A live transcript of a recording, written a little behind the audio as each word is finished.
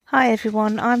Hi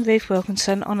everyone, I'm Ruth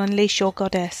Wilkinson on Unleash Your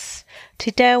Goddess.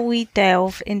 Today we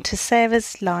delve into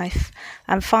Sarah's life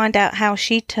and find out how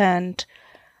she turned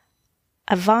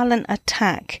a violent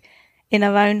attack in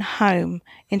her own home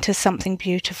into something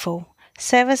beautiful.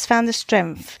 Sarah's found the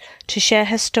strength to share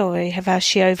her story of how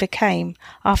she overcame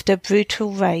after a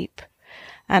brutal rape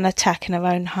and attack in her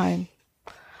own home.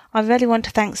 I really want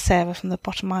to thank Sarah from the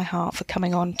bottom of my heart for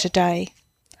coming on today.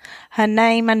 Her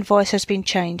name and voice has been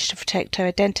changed to protect her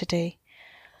identity.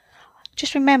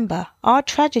 Just remember, our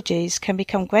tragedies can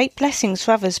become great blessings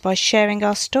for others by sharing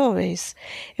our stories.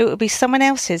 It will be someone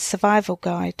else's survival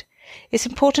guide. It's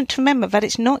important to remember that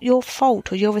it's not your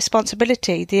fault or your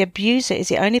responsibility. The abuser is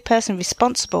the only person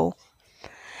responsible.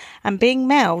 And being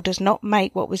male does not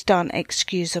make what was done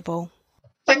excusable.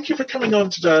 Thank you for coming on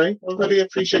today. I really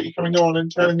appreciate you coming on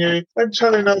and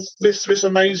telling us this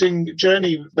amazing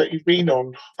journey that you've been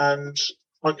on. And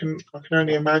I can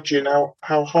only imagine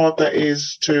how hard that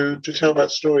is to tell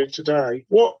that story today.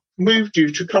 What moved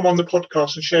you to come on the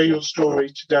podcast and share your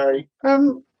story today?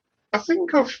 I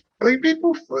think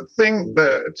people think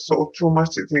that sort of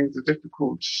traumatic things are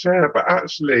difficult to share, but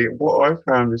actually what I've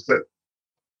found is that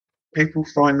people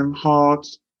find them hard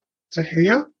to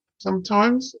hear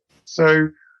sometimes. So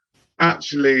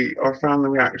actually I found the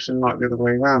reaction like the other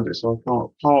way around. It's like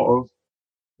part of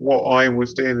what I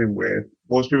was dealing with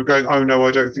was people going, "Oh no,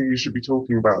 I don't think you should be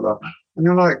talking about that." And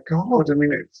you're like, God, I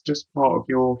mean, it's just part of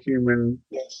your human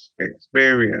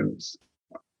experience.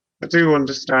 I do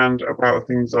understand about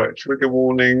things like trigger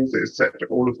warnings, etc.,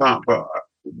 all of that, but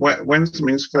when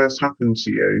something's first happened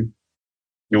to you,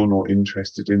 you're not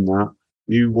interested in that.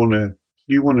 You wanna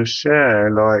share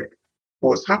like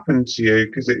what's happened to you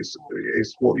because it's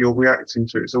what you're reacting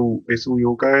to. It's all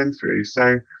you're going through.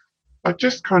 So I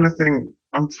just kind of think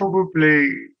I'm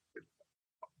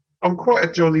quite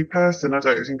a jolly person. I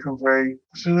don't think I'm very,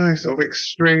 I don't know, sort of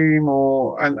extreme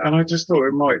and I just thought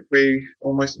it might be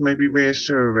almost maybe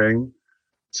reassuring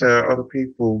to other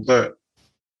people that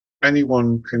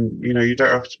anyone can, you don't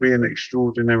have to be an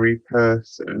extraordinary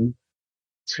person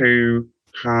to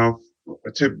have,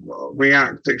 to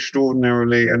react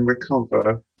extraordinarily and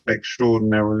recover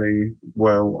extraordinarily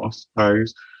well, I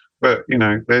suppose. But,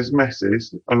 there's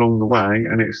messes along the way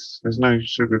and there's no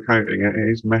sugarcoating it. It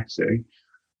is messy.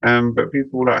 But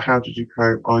people were like, "How did you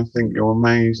cope? I think you're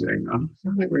amazing." And I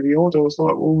found it really odd. I was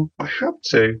like, "Well, I had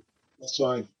to." That's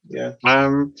right. Yeah.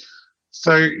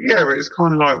 So yeah, it's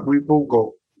kind of like we've all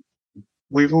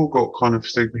got kind of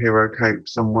superhero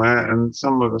capes somewhere, and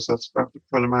some of us have to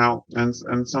pull them out, and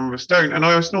some of us don't. And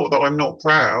it's not that I'm not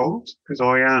proud, because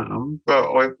I am, but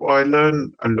I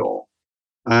learned a lot.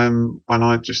 And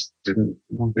I just didn't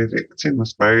want to be a victim, I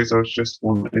suppose. I just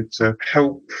wanted to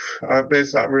help.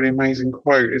 There's that really amazing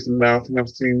quote, isn't there? I think I've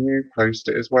seen you post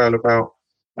it as well about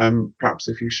perhaps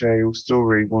if you share your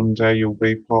story, one day you'll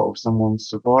be part of someone's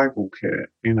survival kit,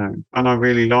 And I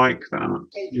really like that.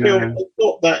 They've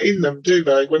got that in them, do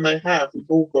they? When they have, we've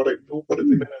all got it. We've all got it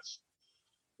within us,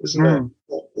 isn't it?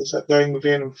 There's that going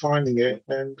within and finding it.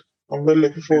 And I'm really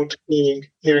looking forward to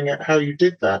hearing how you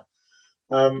did that.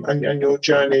 And your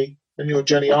journey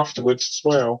afterwards as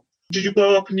well. Did you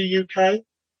grow up in the UK?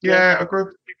 Yeah, I grew up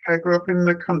in the UK. I grew up in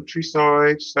the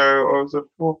countryside, so I was a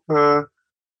proper,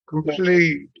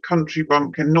 complete country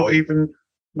bumpkin. Not even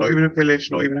a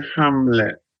village, not even a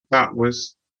hamlet. That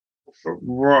was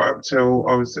right up till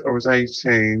I was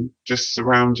 18, just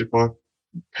surrounded by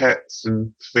pets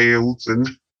and fields and.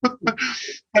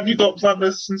 Have you got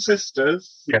brothers and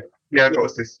sisters? Yeah, I've got a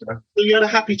sister. So you had a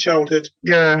happy childhood?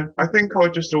 Yeah, I think I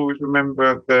just always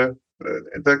remember the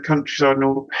countryside and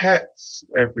all the pets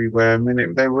everywhere. I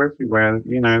mean, they were everywhere.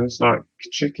 There's like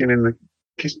chickens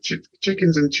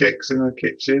and chicks in the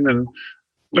kitchen, and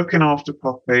looking after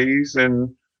puppies,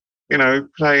 and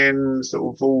playing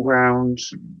sort of all round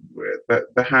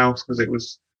the house because it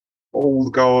was all the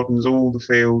gardens, all the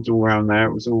fields all around there.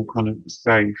 It was all kind of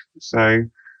safe. So.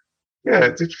 Yeah,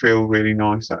 it did feel really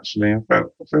nice, actually. I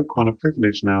feel kind of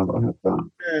privileged now that I had that.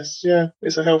 Yes, yeah.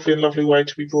 It's a healthy and lovely way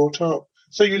to be brought up.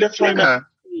 So you left home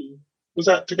was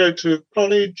that to go to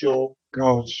college or?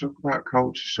 God, talk about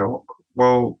culture shock.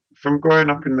 Well, from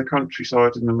growing up in the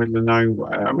countryside in the middle of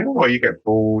nowhere, I mean, you get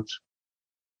bored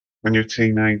when you're a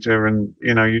teenager and,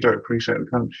 you don't appreciate the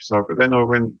countryside. But then I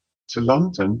went to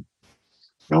London.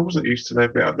 I wasn't used to there.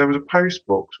 There was a post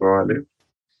box where I lived.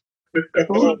 It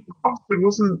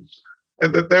wasn't.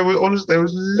 There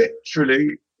was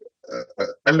literally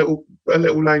a little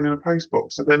lane in a post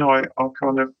box. So then I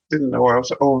kind of didn't know. I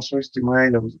was like, "Oh, I'm supposed to do my A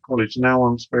levels at college. Now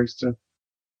I'm supposed to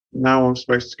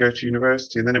go to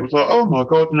university." And then it was like, "Oh my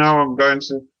God, now I'm going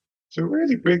to It's a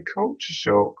really big culture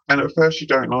shock. And at first you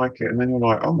don't like it, and then you're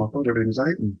like, oh my God, everything's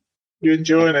open. You're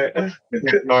enjoying it.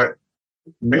 Yeah, like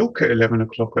milk at 11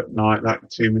 o'clock at night, like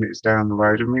 2 minutes down the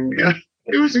road. I mean, yeah,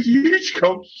 it was a huge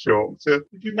culture shock.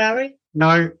 Did you marry?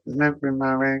 No, never been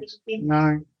married.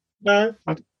 No. No.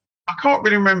 I can't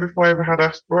really remember if I ever had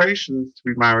aspirations to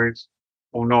be married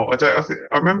or not. I don't.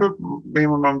 I remember me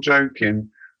and my mum joking, and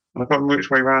I can't remember which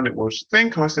way round it was. I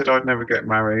think I said I'd never get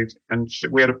married, and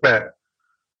we had a bet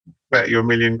you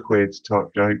 £1,000,000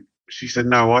 type joke. She said,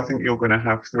 "No, I think you're going to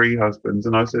have 3 husbands,"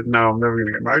 and I said, "No, I'm never going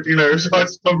to get married." You know, it was like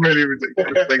some really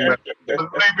ridiculous thing. But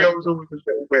maybe I was always a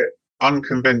little bit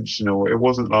unconventional. It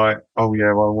wasn't like, "Oh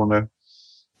yeah, well, I want a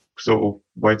sort of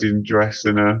wedding dress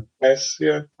and a." Yes,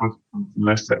 yeah.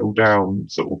 Less settled down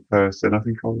sort of person. I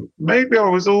think maybe I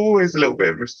was always a little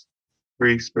bit of a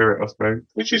free spirit, I suppose.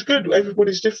 Which is good.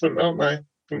 Everybody's different, aren't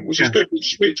they? Which is good.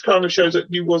 Which kind of shows that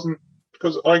you wasn't,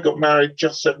 because I got married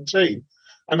just 17,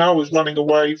 and I was running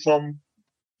away from.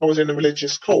 I was in a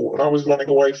religious cult, and I was running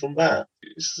away from that.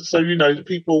 So that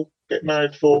people get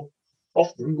married for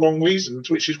often wrong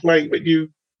reasons, which is great. But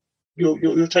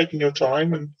you're taking your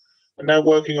time and now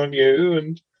working on you,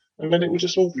 and then it will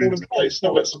just all fall in place.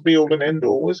 Not that's the be all and end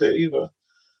all, is it either?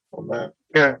 On that.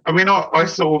 Yeah, I mean, I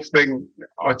sort of think,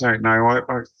 I don't know,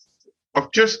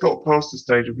 I've just got past the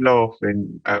stage of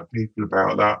laughing at people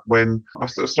about that when I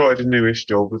sort of started a newish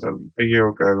job a year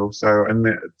ago or so, and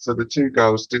so the 2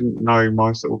 girls didn't know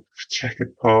my sort of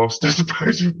checkered past, I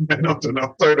suppose, with men. I don't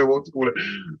know what to call it,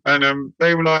 and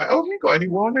they were like, "Oh, have you got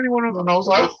anyone? Anyone?" And I was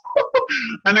like,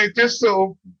 and it just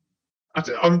sort of.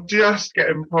 I'm just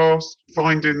getting past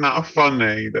finding that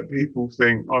funny that people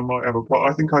think I might have a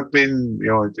partner. I think I've been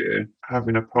the idea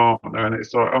having a partner, and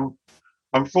it's like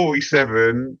I'm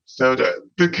 47, so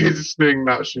the kids think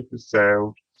that ship has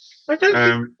sailed. I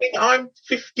don't think I'm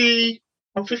 50.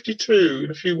 I'm 52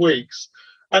 in a few weeks,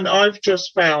 and I've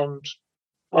just found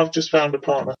a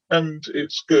partner, and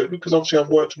it's good because obviously I've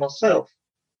worked myself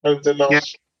over the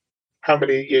last how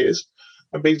many years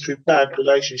and been through bad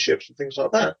relationships and things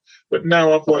like that. But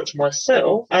now I've worked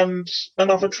myself and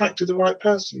I've attracted the right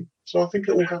person. So I think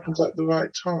it all happens at the right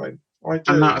time. I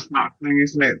do. And that's that thing,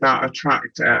 isn't it? That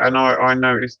attract, and I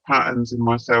notice patterns in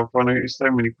myself. I notice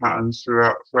so many patterns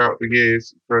throughout the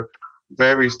years for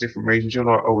various different reasons. You're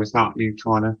like, oh, is that you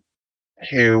trying to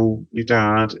heal your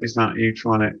dad? Is that you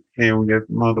trying to heal your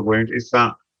mother wound? Is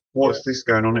that what's this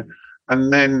going on?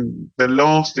 And then the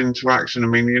last interaction, I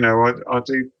mean, I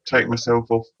do take myself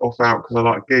off out because I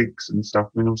like gigs and stuff.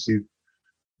 I mean, obviously,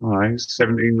 I don't know,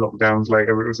 17 lockdowns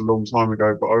later, it was a long time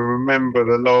ago, but I remember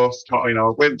the last time, I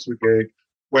went to a gig,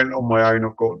 went on my own,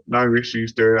 I've got no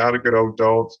issues doing it, had a good old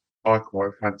dance. I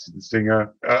quite fancied the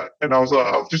singer, and I was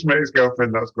like, I've just met his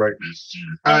girlfriend, that's great.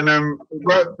 And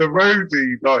the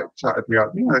roadie chatted me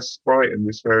up, it's Brighton,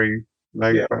 this very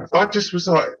laid back. I just was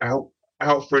like out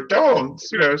for a dance,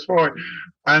 it's fine.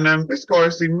 And this guy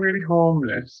seemed really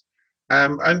harmless.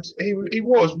 And he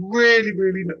was really,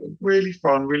 really, really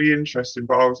fun, really interesting.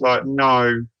 But I was like,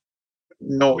 no,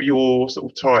 not your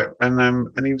sort of type. And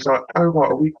he was like, oh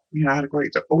right, are we? I had a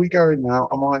great day. Are we going now?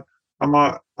 Am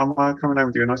I coming home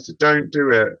with you? And I said, don't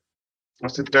do it. I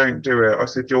said, don't do it. I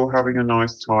said, you're having a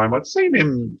nice time. I'd seen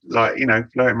him flirting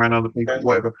around other people,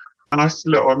 whatever. And I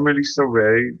said, look, I'm really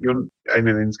sorry.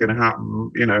 Anything's going to happen.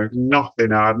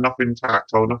 Nothing. I had nothing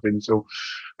tactile, nothing. So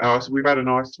I said, we've had a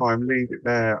nice time. Leave it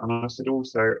there. And I said,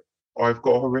 also, I've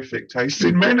got a horrific taste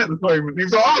in men at the moment. He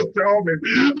was like, oh,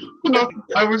 charming.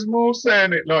 I was more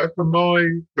saying it for my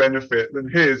benefit than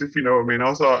his, if you know what I mean. I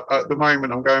was like, at the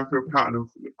moment, I'm going through a pattern of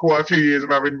quite a few years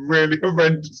of having really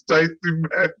horrendous taste in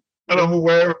men. And I'm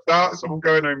aware of that, so I'm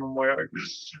going home on my own.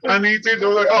 And he did,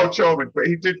 like, oh, charming, but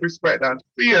he did respect that.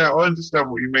 But yeah, I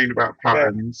understand what you mean about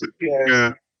patterns.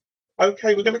 Yeah.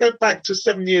 Okay, we're going to go back to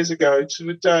 7 years ago to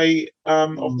the day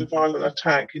of the violent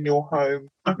attack in your home.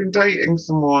 I've been dating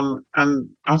someone, and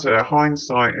I don't know,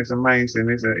 hindsight is amazing,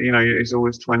 isn't it? It's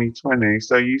always 2020.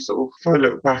 So you sort of, if I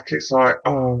look back, it's like,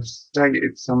 oh, I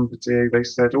dated somebody. They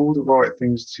said all the right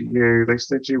things to you. They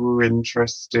said you were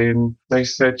interesting. They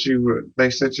said you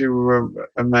were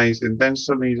amazing. Then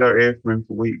suddenly you don't hear from him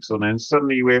for weeks on end.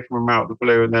 Suddenly you hear from him out of the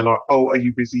blue, and they're like, oh, are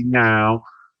you busy now?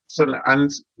 So, and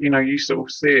you sort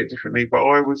of see it differently. But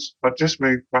I just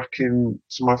moved back into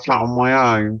my flat on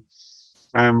my own.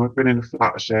 I've been in a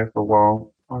flat share for a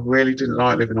while. I really didn't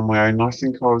like living on my own. I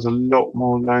think I was a lot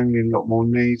more lonely, a lot more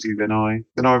needy than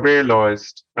I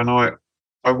realised. And I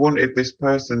wanted this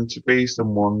person to be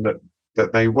someone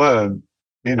that they weren't.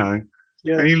 Yeah.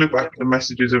 And you look back at the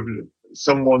messages of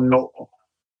someone not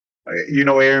you're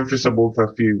not hearing from someone for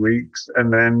a few weeks,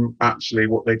 and then actually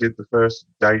what they did the first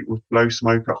date was blow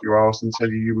smoke up your ass and tell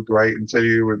you were great and tell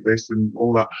you were this and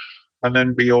all that, and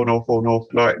then be on off on off.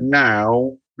 Like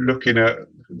now, looking at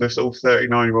the sort of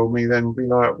 39-year-old me, then be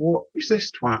like, what is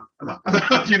this twat?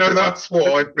 That's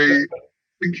what I'd be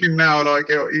thinking now. Like,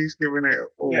 oh, he's giving it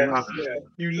all that.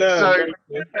 You learn, So don't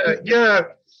you? yeah,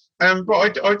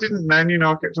 but I didn't then.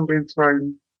 I kept on being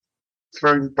thrown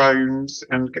bones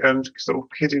and sort of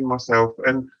kidding myself.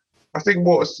 And I think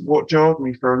what jarred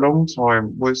me for a long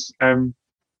time was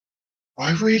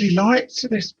I really liked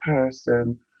this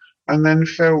person, and then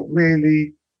felt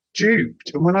really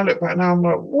duped. And when I look back now, I'm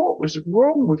like, what was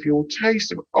wrong with your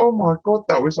taste? Oh my God,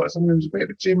 that was like someone who was a bit of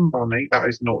a gym bunny. That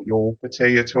is not your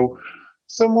petite at all.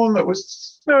 Someone that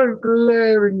was so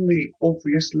glaringly,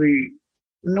 obviously,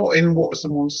 not in what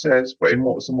someone says, but in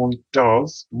what someone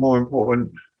does. More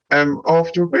important.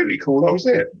 After a booty call, that was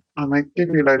it. And they give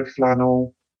you a load of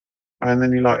flannel, and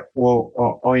then you're like,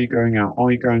 well, are you going out?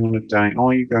 Are you going on a date?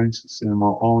 Are you going to the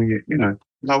cinema? Are you,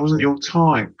 that wasn't your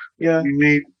type. Yeah, You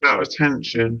need that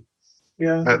attention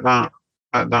yeah, at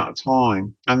that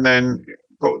time. And then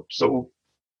got sort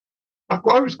of,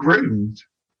 I was groomed,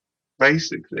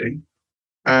 basically.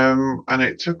 And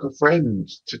it took a friend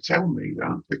to tell me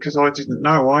that because I didn't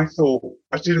know. I thought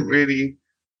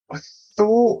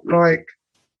like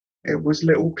it was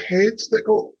little kids that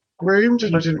got groomed,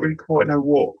 and I didn't really quite know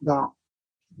what that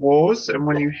was. And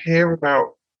when you hear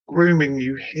about grooming,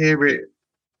 you hear it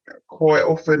quite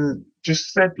often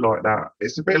just said like that.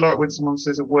 It's a bit like when someone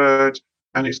says a word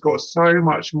and it's got so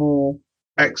much more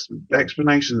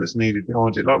explanation that's needed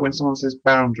behind it. Like when someone says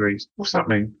boundaries, what's that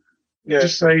mean? yeah,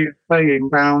 Just saying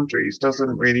boundaries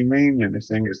doesn't really mean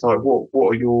anything. It's like what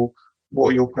are your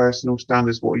personal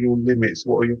standards? What are your limits?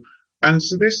 And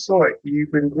so this like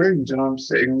you've been groomed, and I'm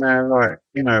sitting there like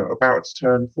about to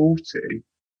turn 40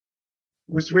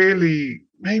 was really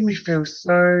made me feel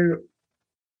so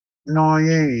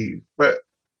naive. But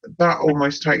that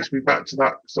almost takes me back to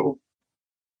that sort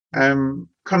of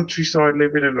countryside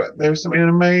living. And there was something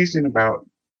amazing about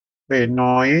being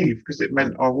naive because it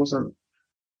meant I wasn't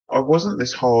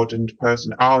this hardened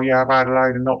person. Oh yeah, I've had a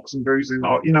load of knocks and bruises.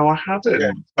 I yeah,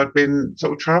 hadn't. I'd been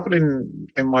sort of travelling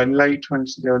in my late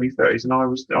 20s, early 30s, and I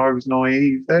was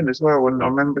naive then as well. And I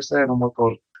remember saying, "Oh my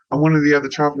God!" And one of the other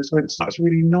travellers went, "That's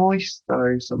really nice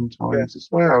though. yeah, Sometimes as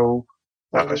well.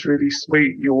 yeah, That's really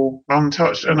sweet. You're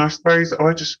untouched." And I suppose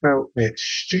I just felt a bit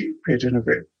stupid and a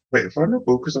bit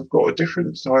vulnerable because I've got a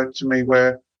different side to me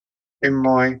where in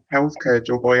my healthcare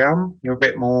job I am a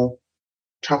bit more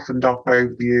toughened up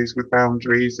over the years with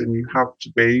boundaries, and you have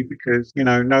to be because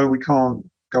no, we can't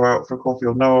go out for a coffee,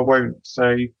 or no, I won't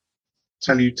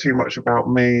tell you too much about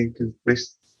me because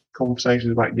this conversation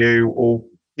is about you, or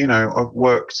I've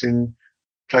worked in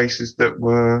places that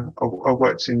I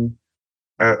worked in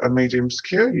a medium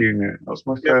secure unit. That was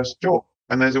my yeah, first job,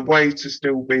 and there's a way to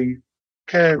still be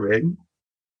caring,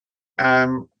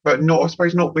 but not, I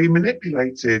suppose, not be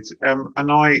manipulated.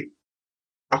 And I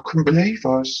couldn't believe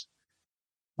I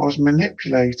was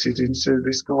manipulated into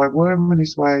this guy worming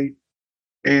his way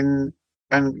in,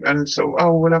 and sort of,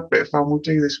 oh, we'll have a bit of fun, we'll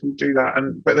do this, we'll do that.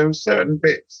 But there were certain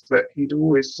bits that he'd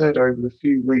always said over the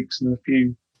few weeks and the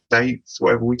few dates,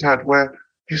 whatever we'd had, where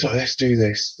he was like, let's do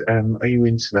this. Are you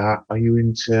into that? Are you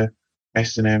into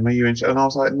S&M? Are you into, and I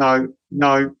was like, no,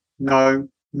 no, no,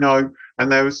 no.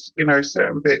 And there was,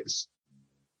 certain bits,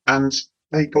 and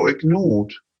they got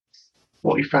ignored.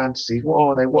 What are your fantasies? What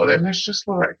are they? What are they? And it's just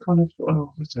like kind of,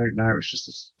 oh, I don't know. It's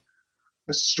just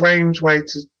a strange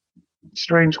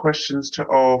questions to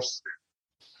ask.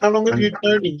 How long have And you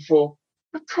known him for?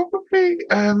 probably,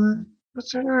 I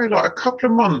don't know, like a couple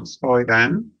of months by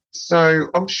then. So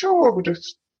I'm sure I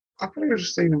probably would have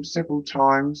seen him several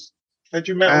times. Had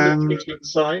you met on the Um, dating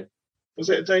site? Was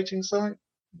it a dating site?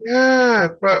 yeah,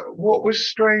 but what was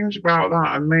strange about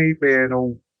that, and me being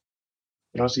all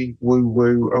bloody woo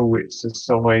woo, oh, it's a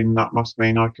sign that must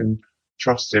mean I can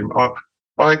trust him.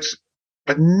 I'd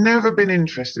I'd never been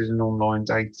interested in online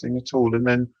dating at all, and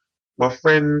then my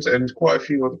friends and quite a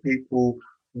few other people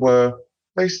were.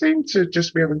 They seemed to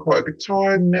just be having quite a good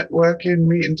time, networking,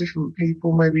 meeting different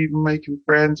people, maybe even making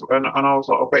friends. And I was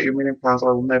like, I'll bet you £1,000,000 I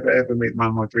will never ever meet the man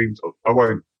of my dreams. I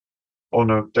won't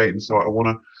on a dating site. I want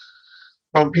to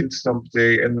bump into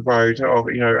somebody in the road,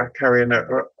 or carrying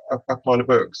a pile of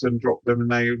books and drop them,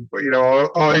 and they,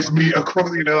 our eyes meet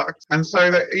across, and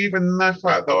so that even the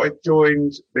fact that I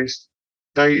joined this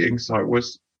dating site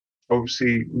was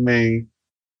obviously me,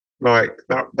 like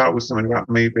that was something about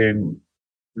me being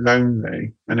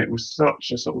lonely, and it was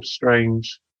such a sort of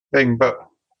strange thing, but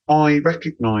I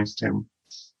recognised him,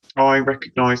 I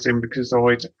recognised him because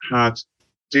I'd had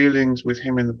dealings with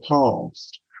him in the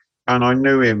past, and I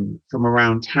knew him from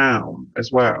around town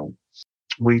as well.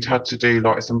 We'd had to do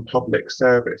like some public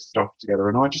service stuff together,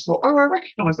 and I just thought, oh, I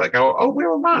recognise that guy. Oh,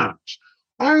 we're a match.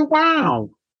 Oh, wow.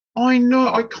 I know.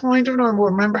 I kind of know. I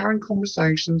remember having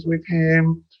conversations with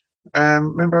him.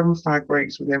 Remember having fag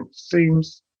breaks with him.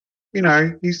 Seems,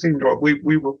 he seemed right.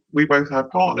 We both had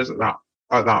partners at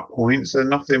that point, so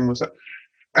nothing was.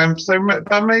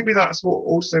 Maybe that's what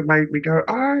also made me go,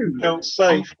 oh, Felt I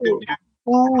safe, feel didn't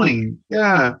you? fine.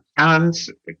 Yeah. And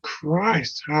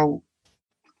Christ, how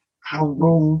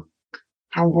wrong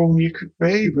how wrong you could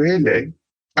be, really.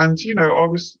 And I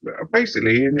was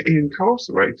basically he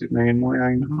incarcerated me in my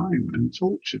own home and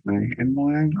tortured me in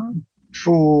my own home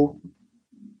for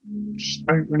just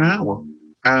over an hour.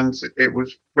 And it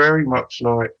was very much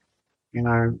like,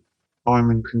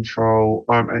 I'm in control.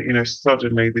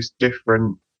 Suddenly this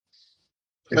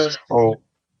Person. whole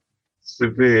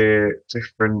severe,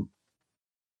 different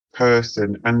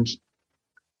person. And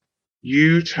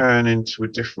you turn into a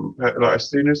different like as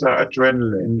soon as that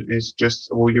adrenaline is just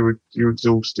well you're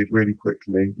exhausted really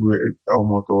quickly. Oh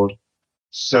my god,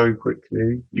 so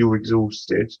quickly you're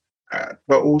exhausted.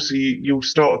 But also you'll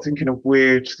start thinking of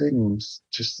weird things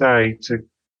to say to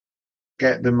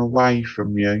get them away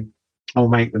from you or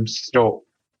make them stop.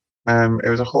 It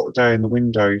was a hot day and the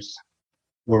windows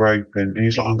were open, and he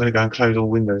was like, I'm going to go and close all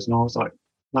windows. And I was like,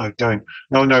 no, don't.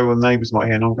 No, well, neighbours might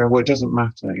hear. And I'm going, well, it doesn't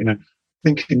matter,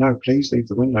 thinking, no, please leave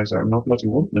the windows open. I bloody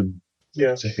want them to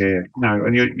Yes. hear. No,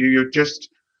 and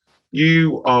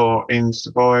you are in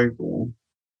survival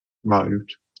mode,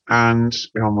 and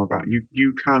behind my back,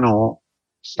 you cannot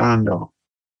stand up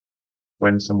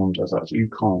when someone does that. You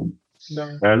can't.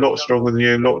 No. They're a lot stronger than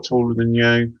you, a lot taller than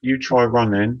you. You try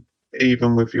running,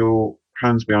 even with your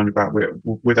hands behind your back,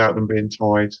 without them being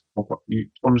tied.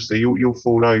 Honestly, you'll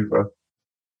fall over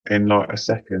in like a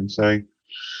second. So you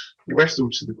wrestle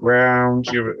to the ground.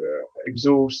 You're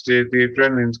exhausted. The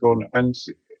adrenaline's gone. And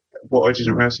what I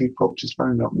didn't realise, he popped his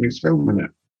phone up and he was filming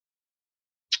it.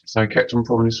 So I kept on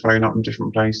propping his phone up in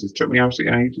different places. Took me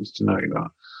absolutely ages to know that.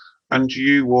 And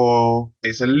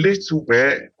it's a little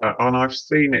bit, and I've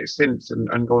seen it since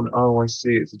and gone, oh, I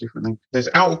see, it's a different thing. There's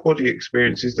out of body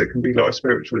experiences that can be like a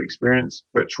spiritual experience,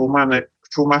 but traumatic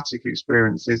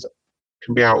experiences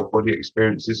can be out of body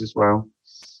experiences as well.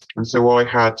 And so I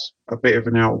had a bit of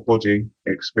an out of body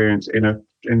experience in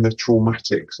the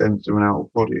traumatic sense of an out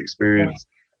of body experience.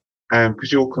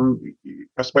 Because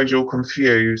I suppose you're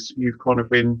confused. You've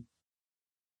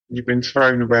been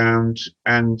thrown around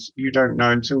and you don't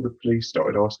know until the police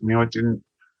started asking me. I didn't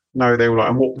know. They were like,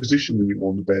 and what position were you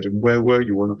on the bed and where were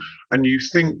you on? And you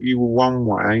think you were one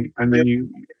way and then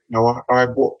I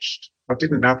watched, I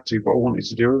didn't have to, but I wanted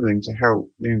to do everything to help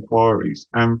the inquiries.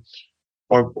 I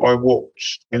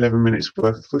watched 11 minutes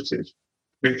worth of footage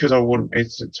because I wanted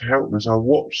to help them. So I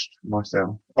watched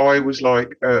myself. I was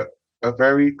like a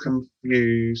very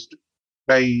confused,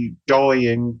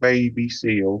 dying baby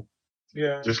seal.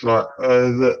 Yeah. Just like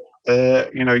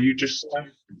you just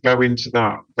go into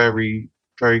that very,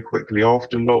 very quickly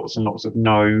after lots and lots of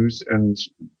no's and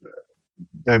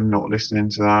them not listening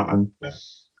to that and Yeah.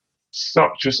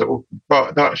 such a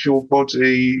but that's your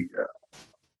body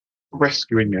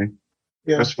rescuing you,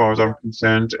 Yeah. as far as I'm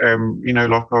concerned.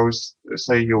 Like I was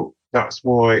say, that's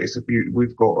why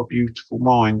we've got a beautiful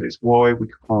mind. It's why we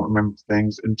can't remember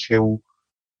things until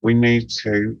we need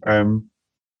to.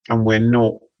 And we're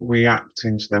not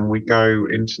reacting to them. We go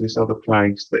into this other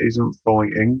place that isn't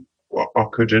fighting. Well, I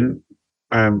couldn't.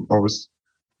 I was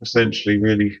essentially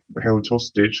really held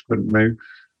hostage, couldn't move,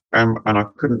 and I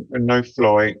couldn't, and no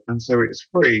flight, and so it's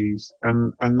freeze,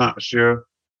 and that's your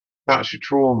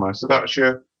trauma. So that's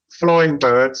your flying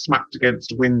bird smacked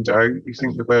against a window. You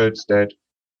think the bird's dead,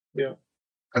 Yeah.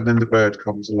 and then the bird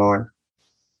comes alive.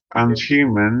 And Yeah.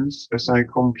 humans are so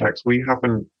complex. We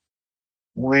haven't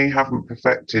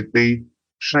perfected the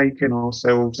shaking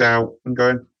ourselves out and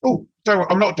going, oh, so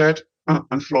I'm not dead,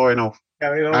 and flying off.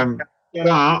 Carry on. Um,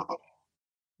 Yeah.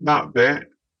 that bit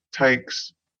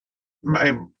takes,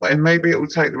 and maybe it will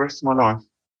take the rest of my life.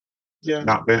 Yeah.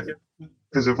 That bit,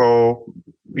 because of our,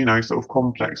 sort of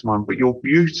complex mind. But your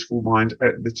beautiful mind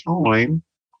at the time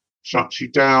shuts you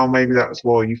down. Maybe that's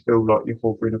why you feel like you're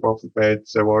hovering above the bed.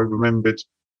 So I remembered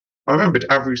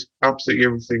absolutely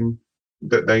everything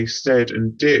that they said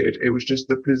and did. It was just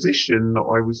the position that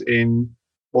I was in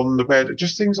on the bed.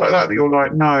 Just things like that you're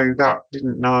like, no, that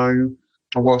didn't know.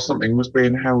 Or while something was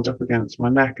being held up against my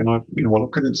neck, and I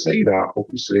couldn't see that.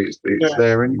 Obviously, it's Yeah.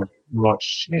 there anyway. I'm like,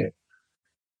 shit,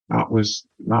 that was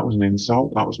an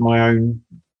insult. That was my own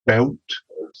belt.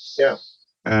 Yeah.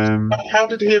 How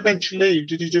did he eventually leave?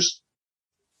 Did he just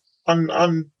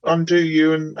undo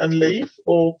you and leave,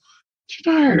 or? Do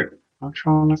you know, I'm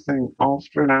trying to think.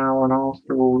 After an hour and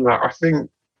after all that, I think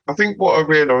what I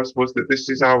realised was that this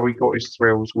is how he got his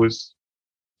thrills, was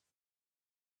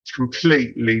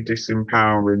completely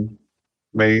disempowering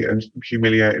me and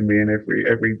humiliating me in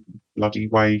every bloody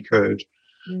way he could.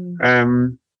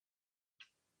 Um,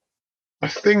 I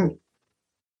think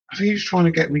he was trying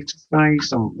to get me to say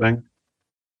something,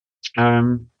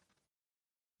 and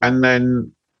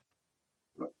then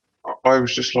I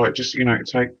was just like, just take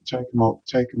him off,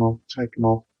 take him off, take him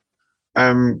off.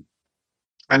 Um,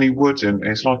 and he wouldn't.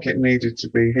 It's like it needed to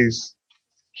be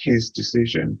his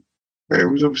decision. But it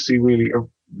was obviously really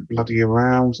bloody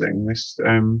arousing. This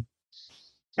to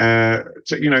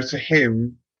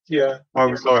him, Yeah, I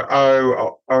was like,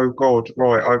 oh God,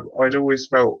 right. I'd always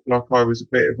felt like I was a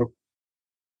bit of a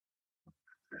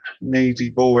needy,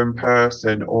 boring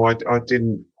person, or I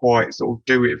didn't quite sort of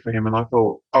do it for him. And I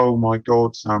thought, oh my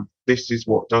God, Sam, this is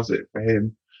what does it for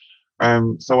him.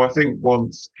 So I think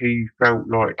once he felt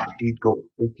like he'd got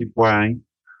the wicked way,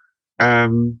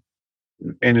 in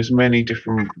as many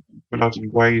different bloody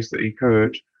ways that he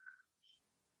could,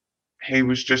 he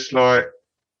was just like,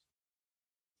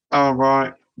 all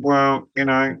right, well,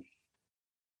 I'm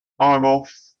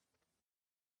off.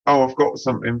 Oh, I've got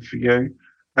something for you.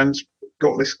 And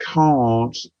got this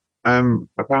card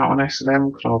about an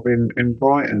S&M club in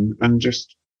Brighton, and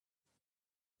just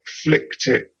flicked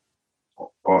it.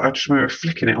 I just remember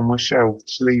flicking it on my shelf,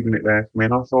 just leaving it there for me.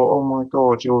 And I thought, oh my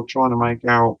God, you're trying to make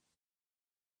out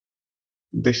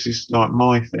this is like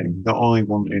my thing that I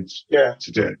wanted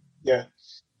to do. Yeah.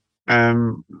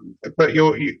 But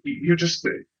you're just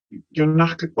you're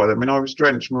knackered by them. I mean, I was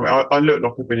drenched. I looked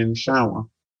like I'd been in the shower.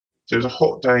 So it was a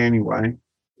hot day anyway.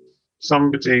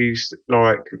 Somebody's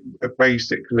like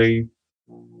basically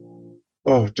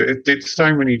did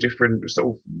so many different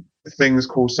sort of things,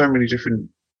 caused so many different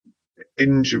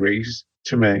injuries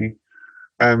to me.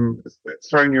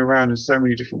 Thrown you around in so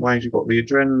many different ways. You've got the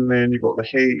adrenaline, you've got the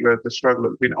heat, you had the struggle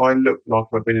at the beginning. I looked like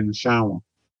I'd been in the shower.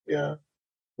 Yeah.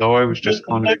 So I was just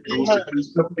kind of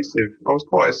submissive. I was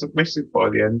quite submissive by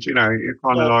the end, you're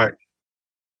kind of like,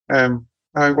 oh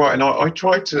right. And I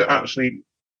tried to actually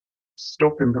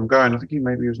stop him from going. I think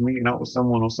maybe he was meeting up with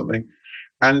someone or something.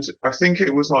 And I think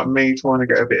it was like me trying to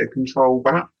get a bit of control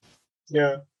back.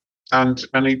 Yeah. And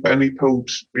he pulled,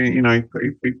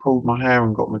 he pulled my hair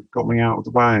and got me out of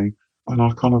the way. And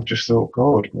I kind of just thought,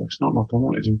 God, well, it's not like I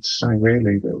wanted him to say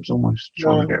really, but it was almost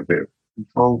trying to get a bit of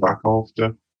control back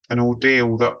after an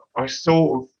ordeal that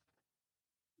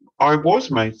I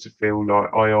was made to feel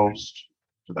like I asked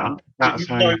for that. That's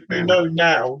how you feel. You know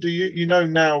now. Do you? You know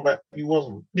now that you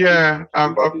wasn't. Yeah,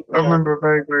 I remember a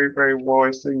very, very, very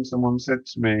wise thing someone said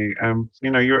to me.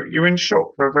 You're in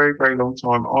shock for a very, very long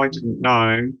time. I didn't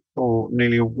know for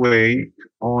nearly a week.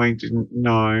 I didn't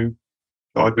know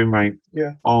that I'd been raped.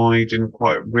 Yeah. I didn't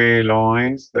quite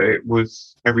realise that it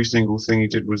was every single thing he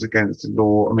did was against the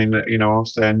law. I mean, I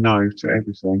was saying no to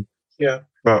everything. Yeah.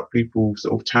 But people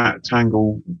sort of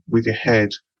tangle with your head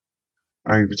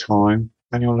over time,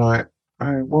 and you're like,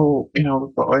 oh well,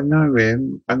 but I know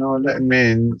him, and I let him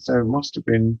in, so it must have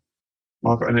been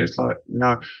my. And it's like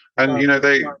no, and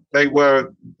they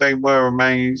were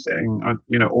amazing.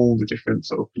 All the different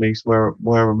sort of police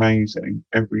were amazing.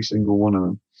 Every single one of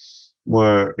them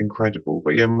were incredible.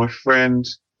 But yeah, my friend,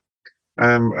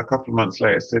 a couple of months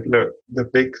later said, look, the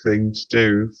big thing to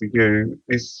do for you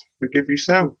is forgive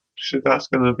yourself. So that's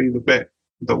going to be the bit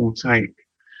that will take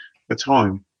the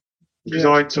time. Because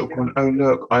I sort of went, oh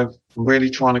look, I'm really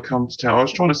trying to come to terms. I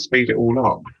was trying to speed it all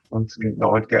up. I'm thinking that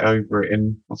I'd get over it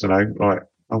in, I don't know, like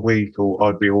a week, or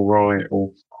I'd be all right.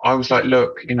 Or I was like,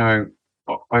 look,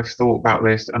 I've thought about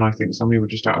this, and I think some people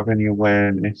just don't have any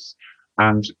awareness.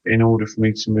 And in order for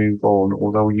me to move on,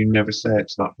 although you never say it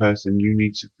to that person, you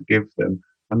need to forgive them.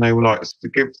 And they were like,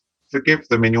 forgive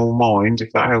them in your mind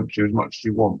if that helps you as much as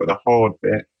you want. But the hard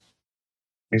bit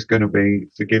is going to be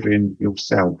forgiving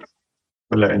yourself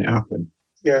for letting it happen.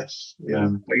 Yes. Yeah.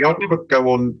 But I'd never go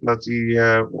on bloody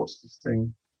what's this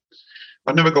thing?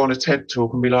 I'd never go on a TED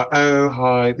talk and be like, "Oh,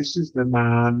 hi, this is the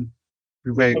man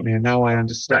who raped me, and now I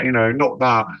understand." Not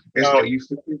that. It's like you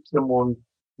forgive someone,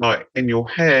 like in your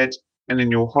head and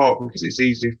in your heart, because it's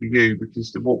easier for you.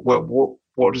 Because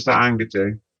what does that anger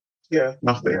do? Yeah.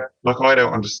 Nothing. Yeah. Like I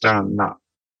don't understand that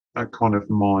kind of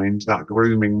mind, that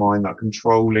grooming mind, that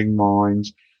controlling mind.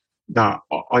 That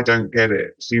I don't get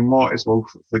it. So you might as well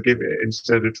forgive it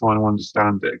instead of trying to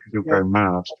understand it, because you'll go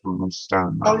mad trying to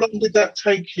understand that. How long did that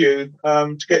take you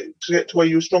to get to where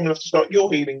you were strong enough to start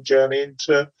your healing journey and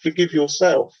to forgive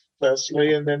yourself?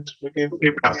 firstly, and then to forgive.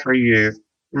 Probably about 3 years.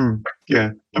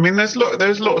 Yeah. I mean, there's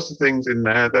lots of things in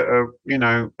there that are,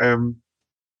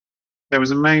 there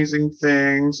was amazing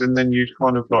things, and then you'd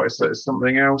kind of like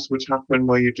something else would happen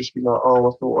where you'd just be like,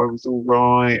 oh, I thought I was all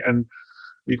right, and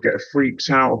you'd get freaked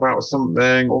out about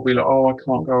something, or be like, oh, I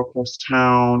can't go across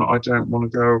town, I don't want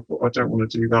to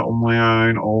do that on my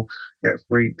own, or get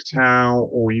freaked out,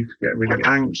 or you could get really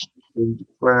anxious or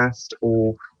depressed,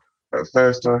 or at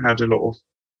first I had a lot of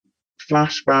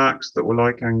flashbacks that were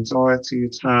like anxiety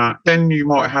attack. Then you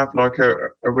might have like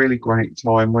a really great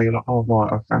time where you're like, oh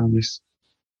right, I found this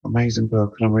amazing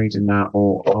book and I'm reading that,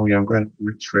 or oh yeah, I'm going to a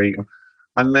retreat,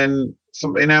 and then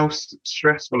something else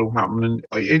stressful will happen. And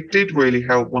it did really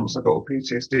help once I got a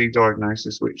PTSD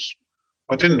diagnosis, which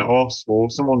I didn't ask for.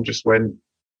 Someone just went,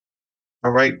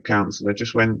 a rape counsellor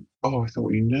just went, oh, I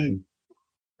thought you knew.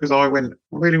 Because I went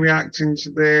really reacting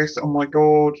to this. Oh my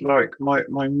God, like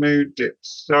my mood dipped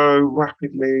so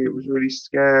rapidly. It was really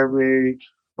scary.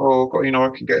 Oh God, I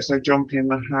could get so jumpy in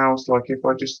the house. Like if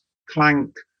I just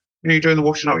clank, you're doing the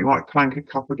washing up, you might clank a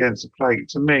cup against a plate.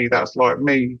 To me, that's like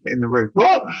me in the roof.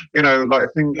 What? Like I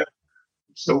think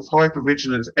sort of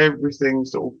hypervigilance, everything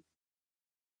sort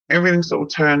of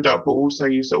turned up, but also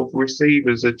your sort of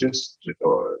receivers are just,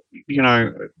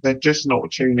 they're just not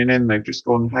tuning in. They've just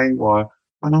gone haywire.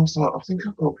 And I was like, I think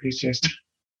I've got PTSD.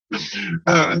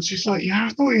 And she's like, yeah, I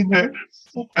thought you knew.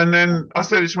 And then I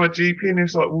said it to my GP, and he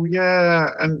was like, well,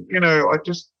 yeah. And,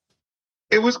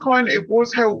 it was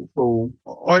helpful.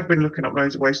 I've been looking up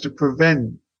loads of ways to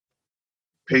prevent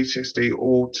PTSD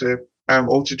or to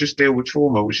just deal with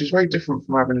trauma, which is very different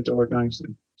from having a diagnosis.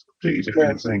 It's a completely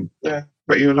different thing. Yeah.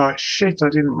 But you're like, shit, I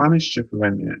didn't manage to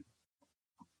prevent it.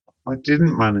 I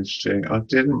didn't manage to.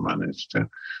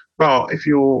 But if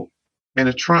you're in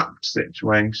a trapped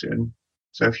situation,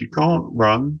 so if you can't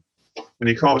run,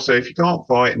 so if you can't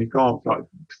fight and you can't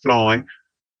fly,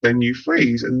 then you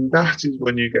freeze, and that is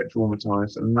when you get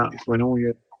traumatized, and that's when all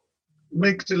your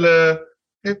amygdala,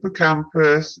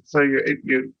 hippocampus, so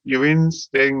your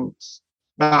instincts,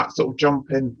 that sort of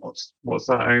jumping. What's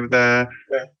that over there?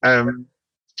 Yeah.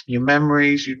 Your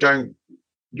memories, your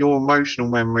emotional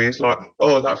memory is like,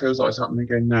 oh, that feels like it's happening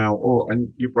again now,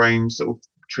 and your brain's sort of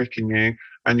tricking you,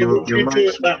 and So your what do you do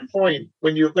emotional. at that point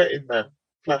when you're getting them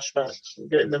flashbacks and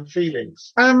getting them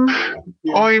feelings?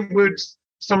 I would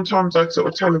sometimes I'd sort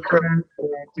of tell a friend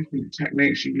different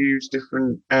techniques you use,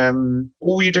 different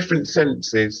all your different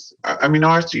senses. I mean,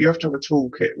 you have to have a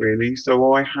toolkit really.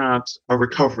 So I had a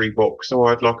recovery box. So I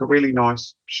had like a really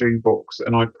nice shoe box,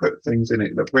 and I'd put things in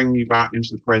it that bring you back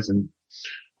into the present.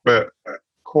 But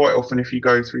quite often, if you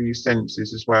go through your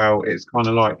senses as well, it's kind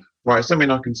of like, right, something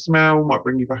I can smell might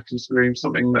bring you back into the room,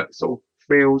 something that sort of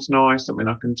feels nice, something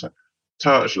I can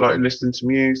touch, like listen to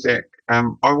music.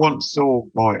 I once saw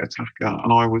my attacker,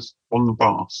 and I was on the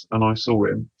bus and I saw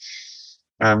him.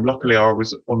 Luckily, I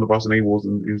was on the bus and he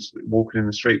wasn't. He was walking in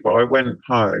the street. But I went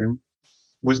home,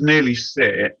 was nearly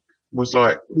sick, was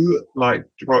like right,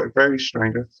 very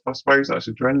strange. I suppose that's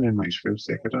adrenaline makes you feel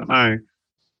sick. I don't know.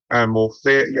 Or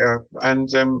fear, yeah. And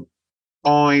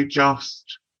I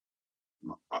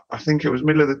think it was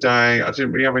middle of the day. I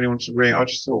didn't really have anyone to ring. I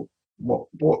just thought, what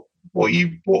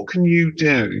can you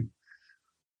do?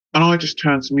 And I just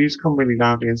turned some music on really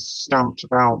loudly and stamped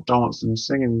about, dancing and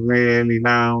singing really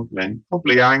loudly.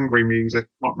 Probably angry music, I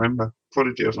can't remember,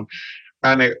 Prodigy or something.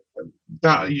 And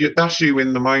that's you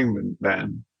in the moment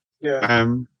then. Yeah.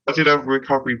 I did have a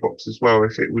recovery box as well.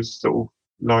 If it was sort of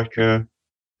like I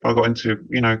got into,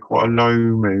 quite a low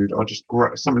mood, I just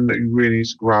grab something that you really need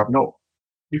to grab.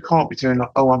 You can't be doing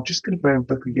like, oh, I'm just going to go and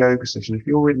book a yoga session. If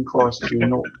you're in crisis, you're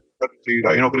not going to do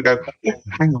that. You're not going to go, oh,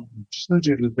 hang on, I'm just going to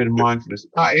do a little bit of mindfulness.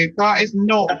 That is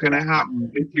not going to happen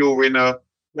if you're in a,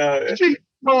 No. it's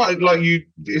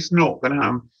not going to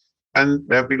happen. And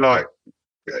there'll be like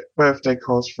birthday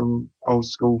cards from old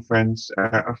school friends,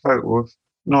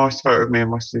 nice photo of me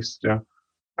and my sister,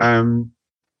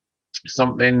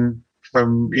 something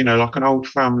from, like an old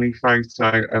family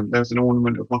photo. There's an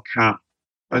ornament of my cat.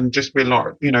 And just be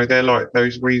like, they're like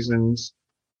those reasons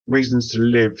to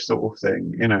live sort of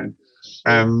thing,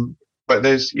 But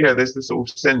there's the sort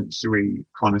of sensory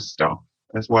kind of stuff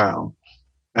as well.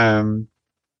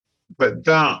 But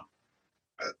that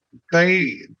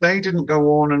they didn't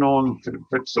go on and on for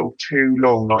sort of too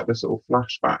long, like the sort of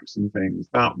flashbacks and things.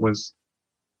 That was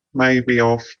maybe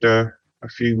after a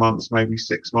few months, maybe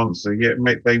 6 months. So yeah,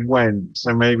 they went.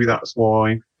 So maybe that's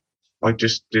why I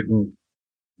just didn't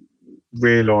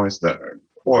realise that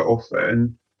quite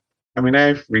often. I mean,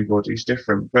 everybody's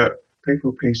different, but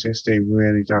people with PTSD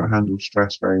really don't handle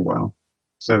stress very well.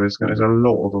 So there's a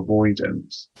lot of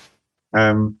avoidance.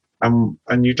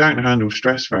 And you don't handle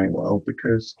stress very well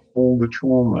because all the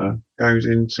trauma goes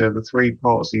into the 3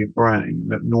 parts of your brain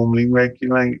that normally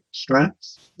regulate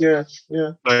stress. Yes,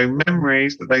 yeah. So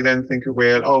memories that they then think are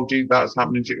real. Oh, gee, that's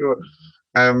happening to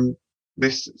you.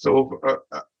 This sort of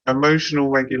emotional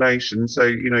regulation. So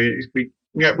you can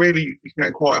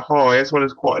get quite high as well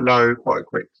as quite low quite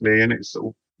quickly, and it's sort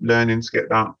of learning to get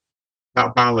that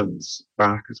balance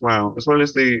back as well as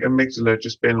the amygdala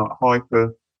just being like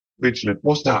hyper vigilant.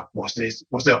 What's that? What's this?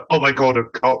 What's that? Oh my god, a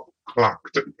clock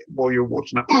clacked while you're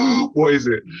watching that. What is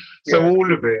it? So Yeah.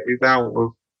 all of it is out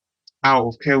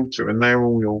of kilter, and they're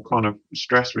all your kind of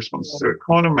stress responses. So it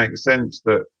kind of makes sense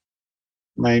that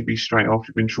maybe straight after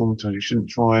you've been traumatized, you shouldn't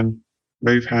try and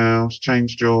move house,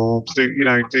 change jobs,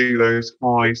 do those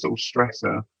high sort of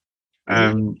stressor.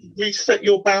 And you reset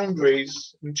your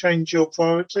boundaries and change your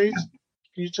priorities.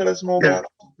 Can you tell us more about that?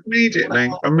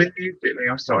 Immediately,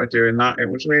 I started doing that. It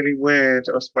was really weird.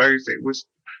 I suppose it was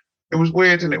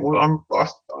weird, and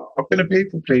I've been a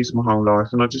people pleaser my whole life,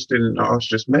 and I just didn't. I was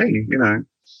just me,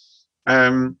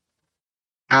 and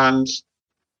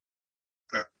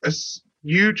as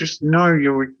you just know,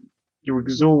 you're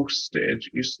exhausted.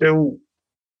 You're still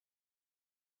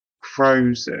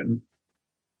frozen.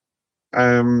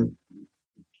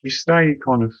 You stay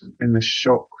kind of in the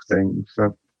shock thing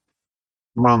for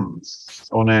months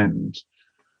on end.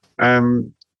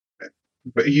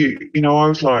 But I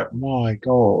was like, my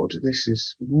God, this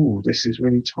is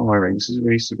really tiring. This is a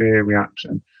really severe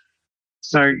reaction.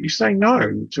 So you say no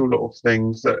to a lot of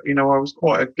things that, I was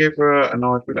quite a giver, and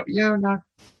I'd be like, yeah, no.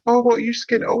 Oh, what, you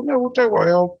skin? Oh, no, well, don't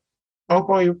worry. I'll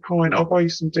buy you a pint. I'll buy you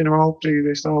some dinner. I'll do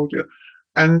this. I'll do it.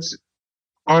 And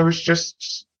I was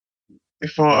just,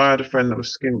 if I had a friend that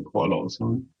was skint quite a lot of the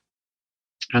time,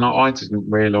 and I didn't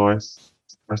realise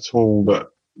at all that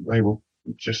they were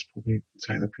just probably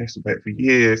taking the piss a bit for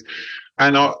years.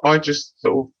 And I just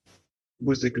sort of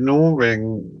was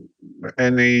ignoring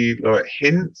any like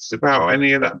hints about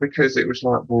any of that, because it was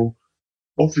like, well,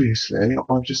 obviously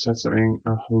I've just had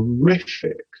a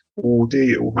horrific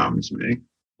ordeal happen to me.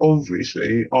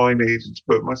 Obviously I needed to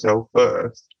put myself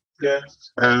first. Yeah.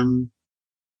 And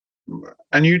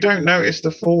you don't notice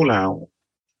the fallout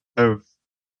of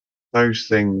those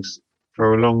things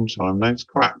for a long time. Those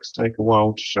cracks take a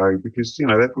while to show, because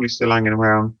they're probably still hanging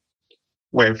around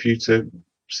waiting for you to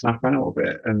snap out of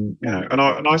it. And and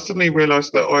I suddenly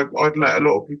realised that I'd let a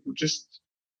lot of people just,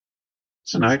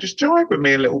 I don't know, just jibe at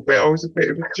me a little bit. I was a bit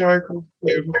of a joke, a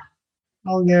bit of,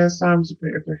 oh yeah, Sam's a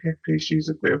bit of a hippie, she's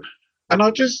a bit of, and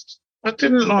I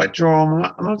didn't like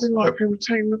drama, and I didn't like people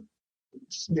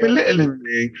belittling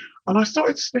me, and I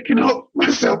started sticking up for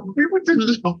myself, and people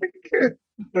didn't like it.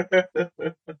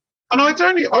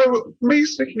 And me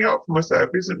sticking up for myself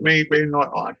isn't me being like,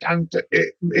 oh, I don't do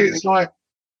it. It's like,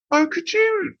 oh, could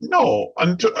you not?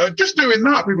 And just doing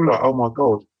that, people are like, oh my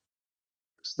God,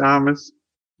 Sam has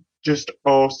just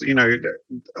asked,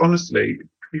 honestly,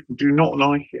 people do not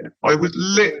like it. I would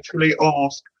literally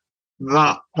ask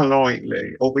that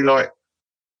politely, or be like,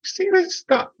 see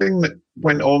that thing that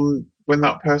went on when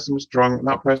that person was drunk and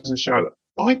that person shouted,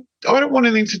 I don't want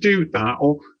anything to do with that.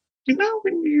 Or,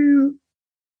 when you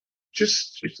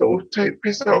just sort of take the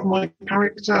piss out of my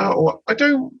character, or I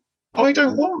don't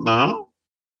want that,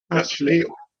 actually.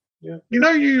 Yeah.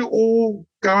 You all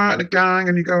go out in a gang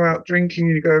and you go out drinking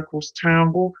and you go across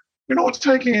town. Well, you're not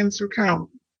taking into account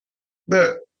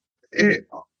that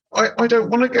I don't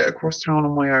want to get across town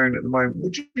on my own at the moment.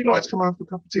 Would you like to come over for a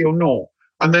cup of tea or not?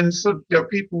 And then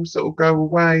people sort of go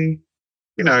away,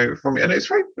 from it, and it's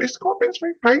very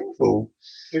painful.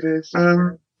 It is.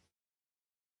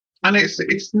 And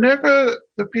it's never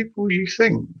the people you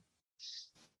think.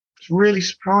 It's really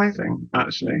surprising,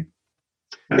 actually.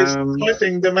 It's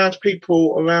surprising the amount of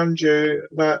people around you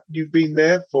that you've been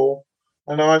there for,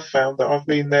 and I've found that I've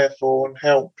been there for and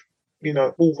helped,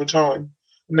 all the time.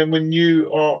 And then when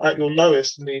you are at your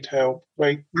lowest and need help,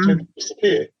 they tend to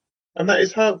disappear, and that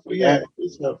is helpful. Yeah, it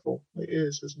is helpful. It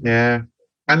is, isn't it? Yeah,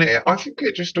 and I think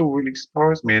it just all really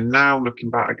surprised me. And now looking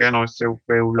back again, I still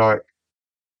feel like,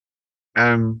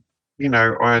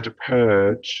 I had a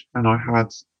purge, and I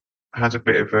had a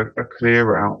bit of a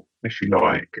clear out, if you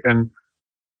like, and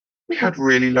we had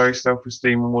really low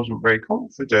self-esteem and wasn't very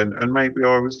confident, and maybe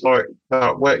I was like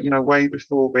that way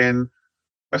before being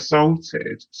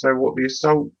assaulted. So what the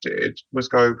assault did was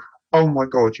go, oh my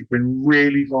God, you've been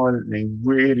really violently,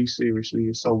 really seriously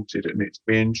assaulted, and it's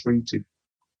being treated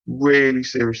really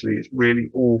seriously. It's really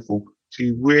awful. So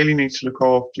you really need to look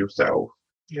after yourself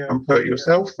and put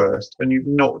yourself first. And you've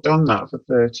not done that for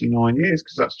 39 years,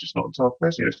 because that's just not the type of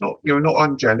person. You're not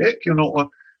angelic. You're not.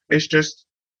 It's just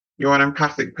you're an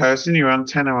empathic person, you're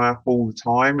antenna up all the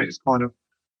time. It's kind of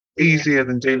easier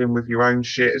than dealing with your own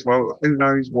shit as well. Who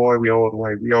knows why we are the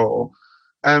way we are?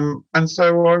 And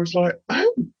so I was like,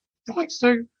 oh, right,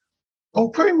 so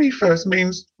putting me first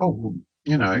means,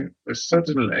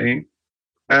 suddenly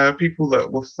people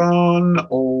that were fun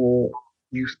or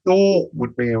you thought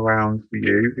would be around for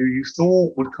you, who you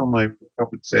thought would come over for a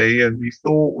cup of tea and you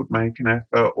thought would make an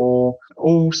effort, or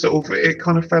all sort of, it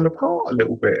kind of fell apart a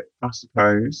little bit, I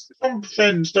suppose. Some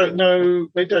friends don't know,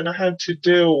 they don't know how to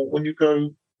deal when you go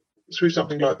through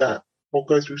something like that or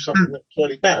go through something that's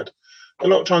really bad. A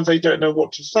lot of times they don't know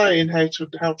what to say and how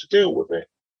to deal with it.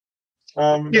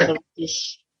 Yeah. So they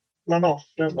just run off,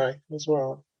 don't they, as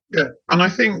well? Yeah. And I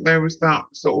think there was that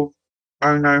sort of,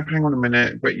 oh no, hang on a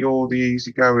minute, but you're the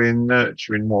easygoing,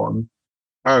 nurturing one.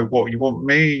 Oh, what, you want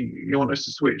me? You want us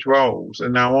to switch roles?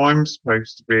 And now I'm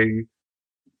supposed to be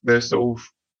the sort of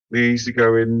the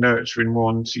easygoing, nurturing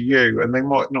one to you, and they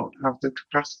might not have the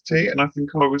capacity. And I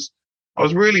think I was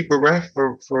really bereft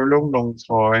for a long, long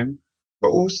time. But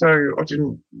also, I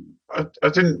didn't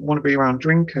want to be around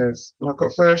drinkers. Like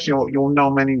at first, you're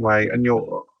numb anyway, and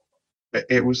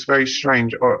it was very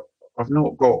strange. I've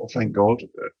not got, thank God,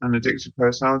 an addictive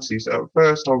personality. So at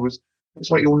first,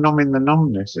 it's like you're numbing the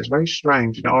numbness. It's very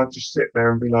strange. I'd just sit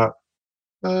there and be like,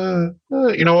 I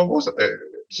was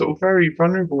sort of very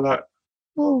vulnerable, like,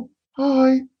 oh,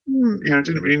 hi.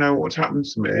 Didn't really know what happened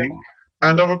to me.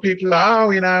 And other people like, oh,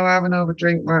 have another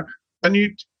drink.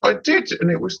 And I did,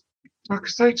 and it was, like I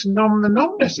say, to numb the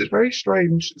numbness. It's a very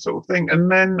strange sort of thing.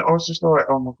 And then I was just like,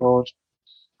 oh my God.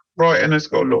 Brighton has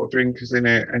got a lot of drinkers in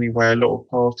it anyway, a lot of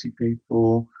party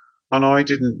people. And I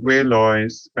didn't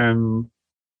realise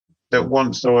that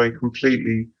once I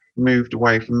completely moved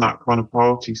away from that kind of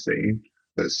party scene,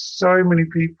 that so many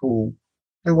people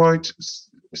who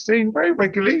seen very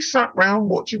regularly sat round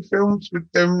watching films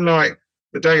with them, like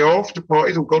the day after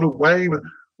parties or got away.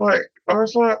 Like, I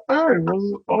was like, oh,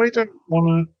 well, I don't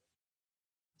want to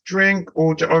drink,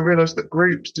 or I realised that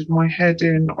groups did my head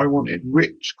in. I wanted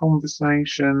rich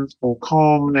conversations or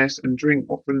calmness, and drink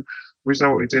often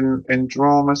resulted in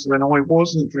drama. So then I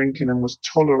wasn't drinking and was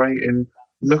tolerating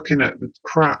looking at the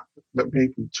crap that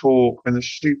people talk and the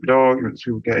stupid arguments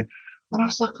we were getting. And I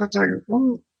was like, I don't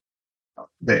want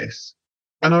this.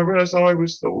 And I realised I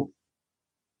was sort of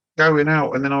going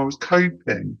out and then I was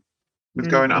coping with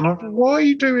going, and I thought, why are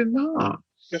you doing that?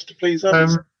 Just to please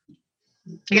others.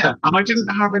 Yeah, and I didn't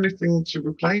have anything to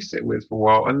replace it with for a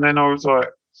while. And then I was like,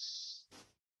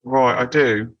 right, I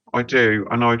do.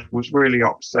 And I was really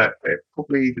upset. It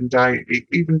probably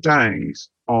even days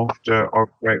after I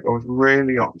broke, I was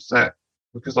really upset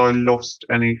because I lost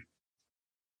any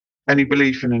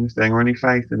belief in anything or any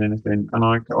faith in anything. And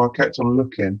I kept on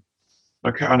looking.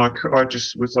 I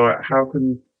just was like, how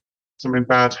can something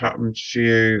bad happen to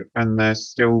you and there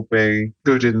still be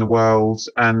good in the world?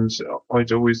 And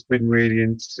I'd always been really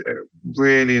into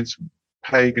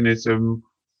paganism,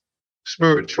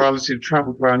 spirituality,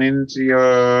 travelled around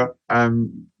India,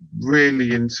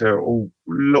 really into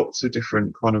lots of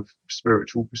different kind of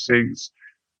spiritual pursuits.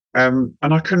 And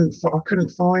I couldn't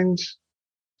find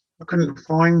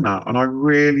that, and I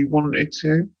really wanted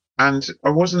to, and I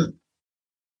wasn't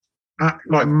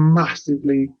like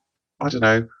massively, I don't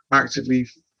know, actively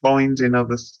finding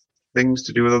other things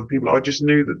to do with other people. I just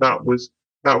knew that was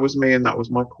me, and that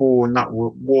was my core, and that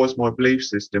was my belief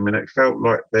system. And it felt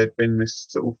like there'd been this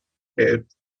sort of, it had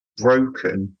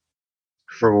broken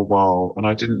for a while, and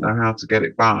I didn't know how to get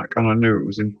it back. And I knew it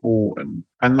was important,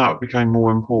 and that became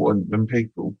more important than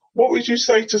people. What would you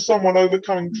say to someone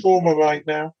overcoming trauma right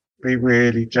now? Be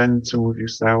really gentle with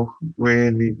yourself.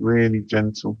 Really, really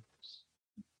gentle.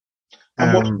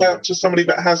 And what about to somebody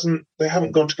that they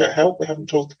haven't gone to get help, they haven't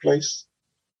told the police?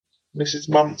 This is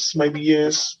months, maybe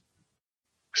years.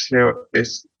 So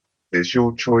it's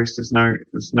your choice. There's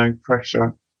no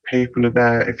pressure. People are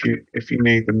there if you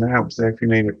need them. The help's there if you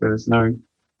need it. But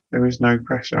there is no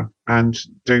pressure. And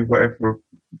do whatever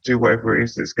it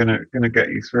is that's gonna get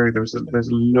you through. There's a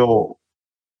lot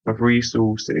of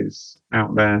resources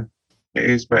out there. It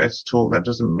is better to talk. That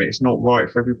doesn't mean it's not right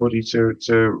for everybody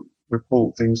to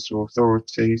report things to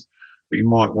authorities, but you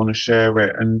might want to share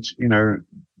it. And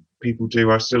people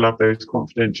do. I still have those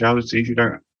confidentialities. You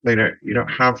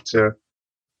don't have to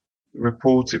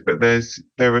report it, but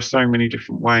there are so many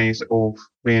different ways of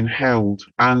being held,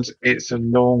 and it's a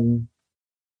long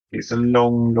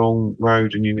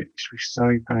road, and you need to be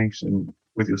so patient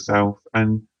with yourself,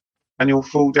 and you'll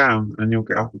fall down and you'll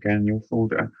get up again, you'll fall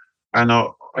down. And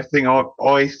I think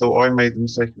I thought I made the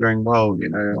mistake of going, well,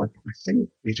 I think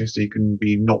PTSD can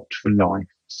be not for life,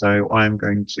 so I'm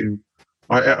going to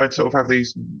I'd sort of have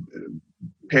these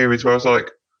periods where I was like,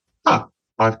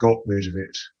 I've got rid of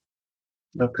it.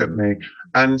 Look at me.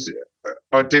 And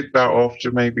I did that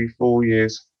after maybe 4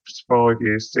 years, 5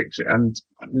 years, 6 years, and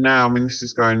now, I mean, this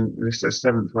is the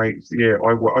seventh or eighth year.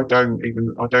 I don't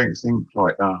think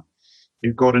like that.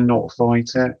 You've got to not fight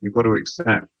it. You've got to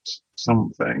accept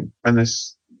something, and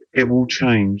it will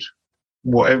change.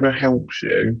 Whatever helps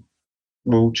you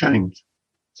will change.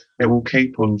 It will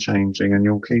keep on changing, and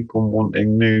you'll keep on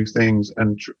wanting new things,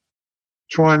 and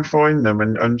try and find them,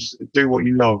 and do what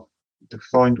you love. To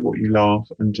find what you love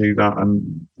and do that.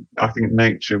 And I think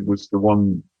nature was the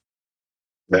one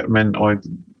that meant I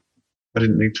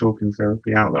didn't need talking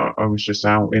therapy out. That I was just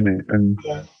out in it, and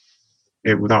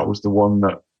that was the one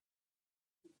that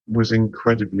was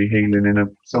incredibly healing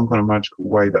in some kind of magical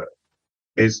way that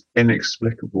is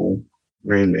inexplicable,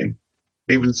 really.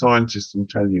 Even scientists will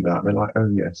tell you that. They're like, oh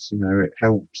yes, it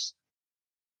helps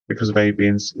because of A, B,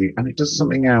 and C, and it does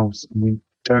something else, and we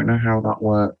don't know how that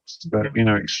works. But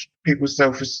people's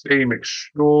self-esteem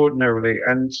extraordinarily,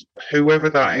 and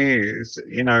whoever that is,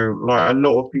 like a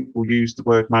lot of people use the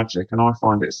word magic, and I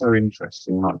find it so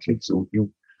interesting. Like kids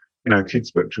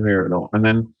kids books will hear it a lot, and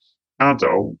then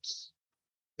adults,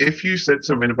 if you said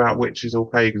something about witches or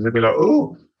pagans, they'd be like,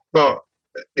 oh, but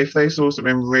if they saw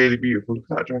something really beautiful, look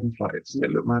at that dragonfly, doesn't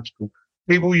it look magical?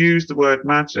 People use the word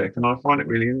magic, and I find it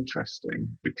really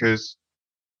interesting because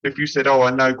if you said, oh,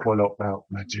 I know quite a lot about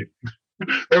magic,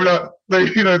 they were like,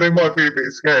 they might be a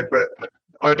bit scared, but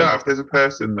I doubt if there's a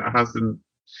person that hasn't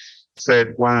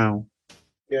said, wow,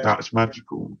 that's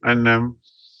magical. And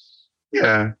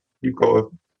you've got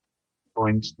to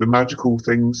find the magical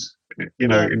things,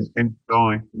 in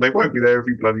life. They won't be there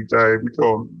every bloody day, every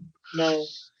time. No.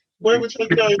 Where would they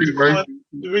go to find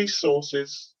the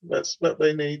resources that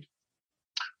they need?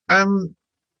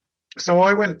 So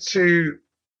I went to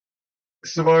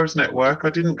Survivors Network.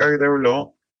 I didn't go there a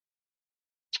lot.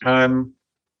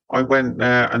 I went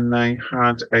there and they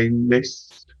had a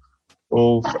list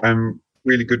of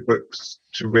really good books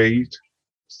to read.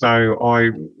 So I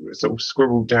sort of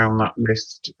scribbled down that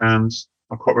list, and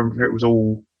I can't remember if it was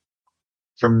all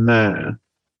from there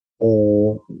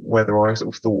or whether I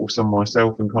sort of thought of some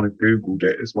myself and kind of Googled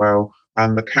it as well.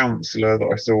 And the counsellor that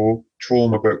I saw,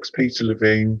 trauma books, Peter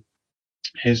Levine,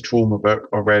 his trauma book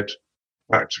I read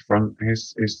back to front,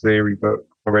 his theory book.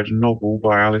 I read a novel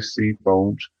by Alice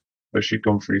Sebold, where she'd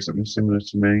gone through something similar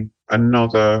to me.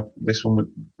 Another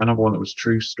one that was a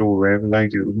true story of a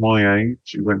lady that was my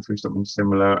age who went through something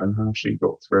similar and how she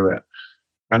got through it.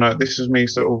 And this was me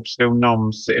sort of still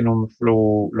numb, sitting on the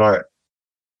floor, like,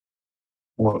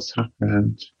 what's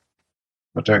happened?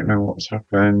 I don't know what's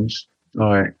happened.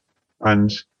 Like,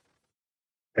 and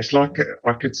it's like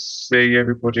I could see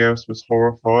everybody else was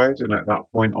horrified, and at that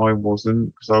point I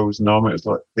wasn't, because I was numb. It was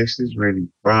like, this is really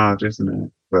bad, isn't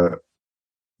it? But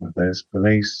there's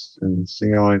police and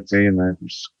CID, and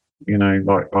there's,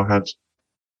 like I had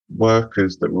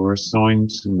workers that were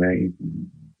assigned to me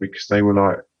because they were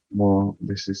like, well,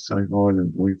 this is so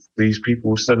violent. These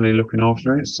people suddenly looking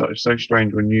after it. It's so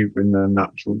strange when you've been the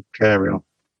natural carer.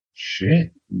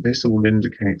 Shit, this all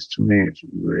indicates to me it's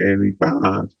really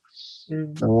bad.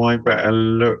 So I better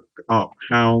look up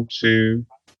how to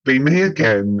be me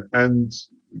again and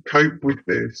cope with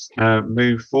this,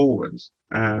 move forward.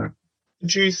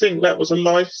 Do you think that was a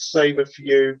lifesaver for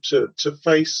you to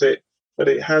face it, that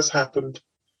it has happened,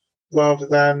 rather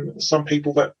than some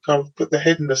people that kind of put their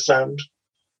head in the sand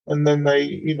and then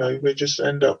they just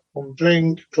end up on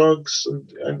drink, drugs, and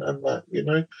that,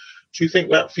 Do you think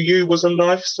that for you was a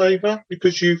lifesaver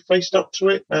because you faced up to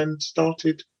it and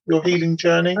started your healing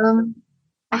journey?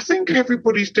 I think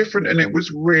everybody's different, and it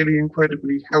was really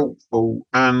incredibly helpful,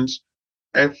 and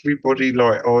everybody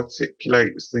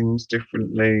articulates things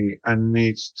differently and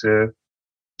needs to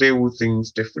deal with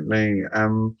things differently.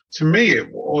 To me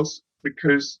it was,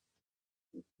 because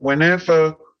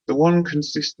whenever the one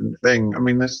consistent thing, I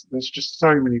mean, there's just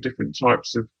so many different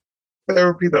types of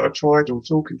therapy that I tried, or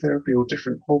talking therapy, or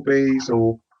different hobbies,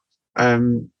 or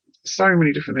so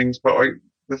many different things, but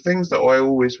the things that I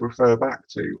always refer back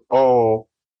to are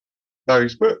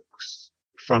those books,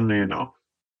 funnily enough.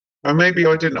 And maybe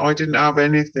I didn't have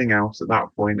anything else at that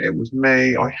point. It was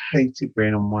me. I hated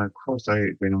being on my own. Of course I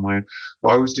hated being on my own. But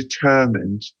I was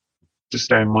determined to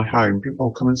stay in my home.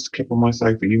 People, come and skip on my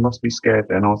sofa. You must be scared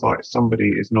then. I was like,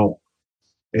 somebody is not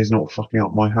fucking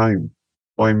up my home.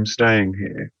 I'm staying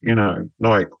here.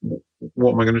 Like,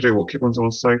 what am I going to do? What, keep on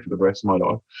someone's sofa the rest of my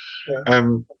life?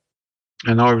 Yeah.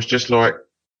 And I was just like,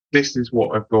 this is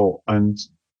what I've got, and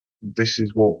this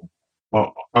is what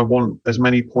I want, as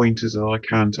many pointers as I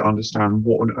can to understand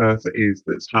what on earth it is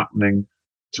that's happening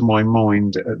to my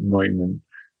mind at the moment.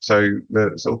 So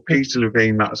the sort of Peter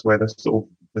Levine, that's where the sort of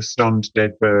the stunned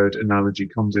dead bird analogy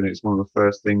comes in. It's one of the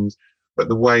first things. But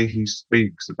the way he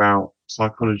speaks about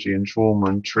psychology and trauma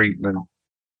and treatment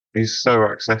is so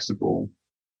accessible.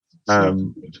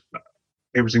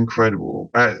 It was incredible.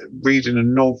 Reading a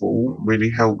novel really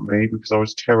helped me because I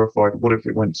was terrified. What if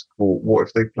it went to court? What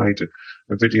if they played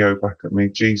a video back at me?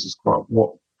 Jesus Christ,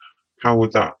 what? How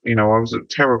would that? I was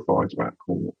terrified about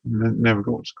court. Never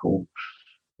got to court,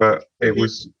 but it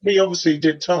was. He obviously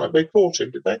did time. They caught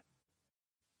him, did they?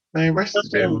 They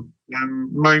arrested him.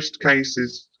 Most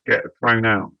cases get thrown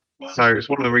out, so it's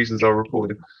one of the reasons I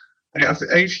reported. I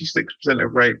think 86%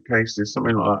 of rape cases,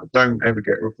 something like that, don't ever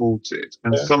get reported,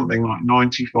 and something like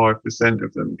 95%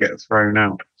 of them get thrown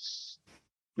out.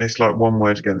 It's like one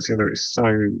word against the other. It's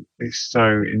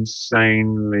so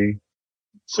insanely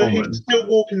common. He's still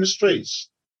walking the streets.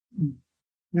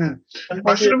 Yeah,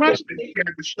 I should imagine it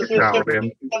scared the shit out of him.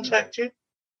 Contact you?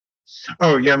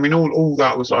 Oh yeah, I mean all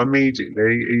that was like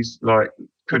immediately. He's like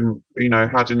couldn't,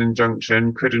 had an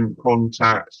injunction, couldn't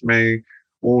contact me.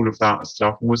 All of that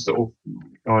stuff, and was sort of,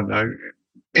 I don't know,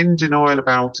 in denial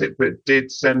about it, but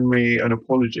did send me an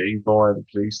apology via the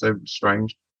police. So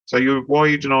strange. So why are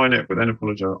you denying it, but then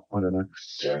apologise? I don't know.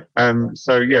 Yeah.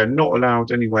 So yeah, not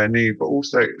allowed anywhere near. But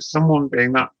also someone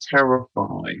being that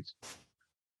terrified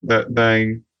that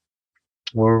they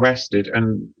were arrested,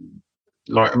 and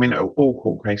like, I mean, all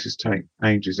court cases take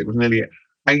ages. It was nearly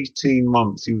 18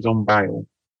 months he was on bail.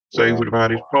 So he would have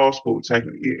had his passport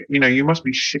taken. You must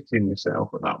be shitting yourself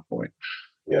at that point.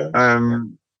 Yeah.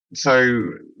 So,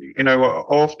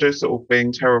 after sort of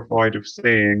being terrified of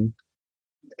seeing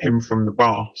him from the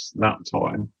bus that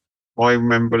time, I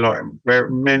remember like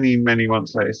many, many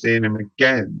months later seeing him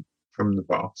again from the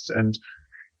bus. And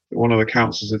one of the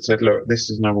counsellors had said, look, this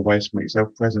is another way to make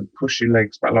yourself present. Push your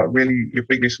legs back. Like really, your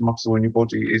biggest muscle in your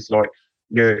body is like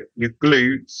your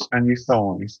glutes and your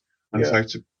thighs. And so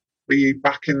to be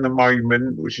back in the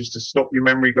moment, which is to stop your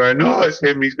memory going, oh, it's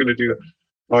him, he's going to do that.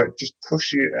 Like, just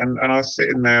push it. And I was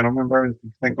sitting there and I remember,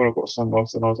 thank God I got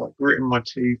sunglasses, and I was like gritting my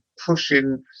teeth,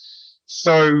 pushing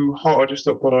so hard. I just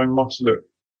thought, God, I must look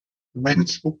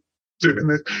mental doing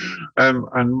this.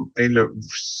 And he looked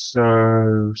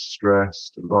so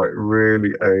stressed, like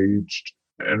really aged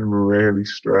and really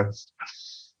stressed.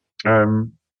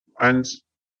 And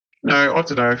no, I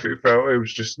don't know if it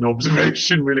was just an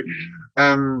observation, really.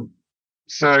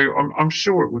 So I'm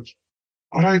sure it would.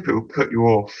 I hope it would put you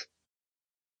off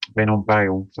being on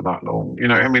bail for that long.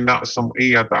 I mean,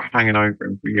 he had that hanging over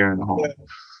him for a year and a half.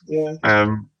 Yeah.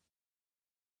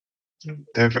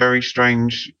 They're very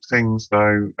strange things,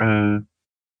 though.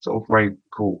 Sort of rape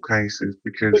court cases,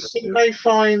 because didn't they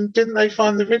find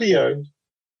the video?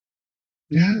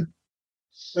 Yeah,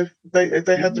 they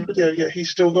had the video, yet he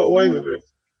still got away with it.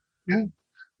 Yeah,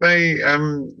 they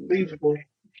Unbelievable.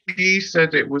 He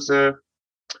said it was a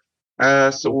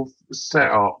sort of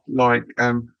setup, like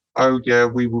oh yeah,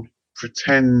 we were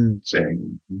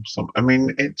pretending something. I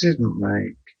mean, it didn't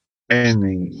make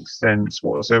any sense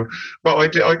whatsoever. But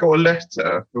I got a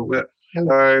letter for,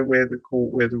 hello, we're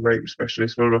the rape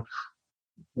specialist.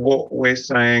 What we're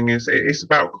saying is it's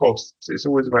about costs. It's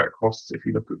always about costs if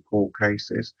you look at court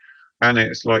cases. And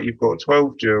it's like you've got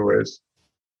 12 jurors,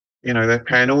 they're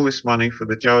paying all this money for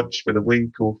the judge for the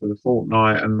week or for the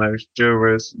fortnight, and those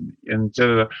jurors, and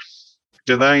do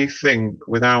they think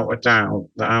without a doubt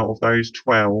that out of those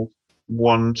 12,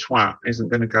 one twat isn't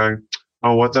going to go,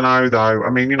 oh, I don't know though.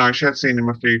 I mean, she had seen him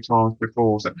a few times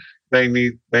before, so they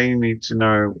need to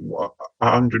know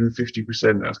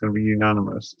 150% that's going to be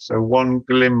unanimous. So one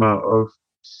glimmer of,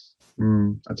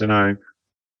 I don't know,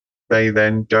 they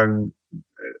then don't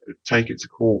take it to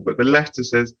court. But the letter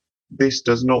says, this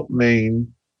does not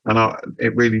mean, and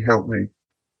it really helped me,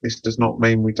 this does not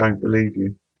mean we don't believe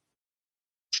you.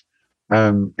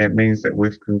 It means that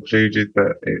we've concluded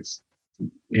that it's,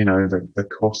 the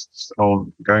costs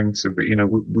aren't going to be,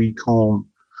 we can't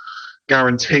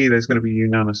guarantee there's going to be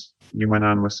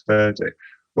unanimous verdict.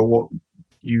 But what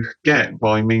you get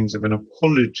by means of an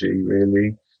apology,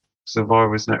 really,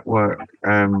 Survivors Network,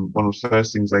 one of the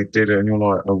first things they did, and you're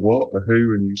like, a what, a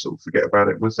who, and you sort of forget about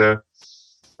it, was a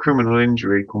criminal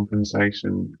injury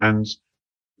compensation. And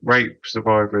rape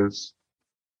survivors,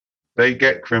 they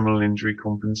get criminal injury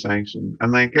compensation,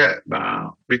 and they get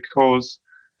that because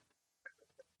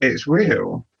it's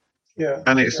real. Yeah.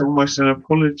 And it's almost an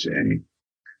apology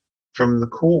from the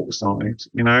court side.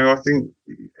 I think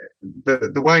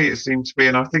the way it seemed to be,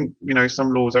 and I think,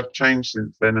 some laws have changed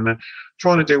since then, and they're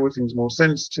trying to deal with things more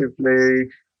sensitively.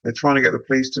 They're trying to get the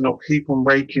police to not keep on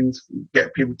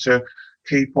get people to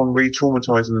keep on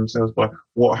re-traumatizing themselves by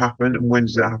what happened and when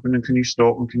does it happen and can you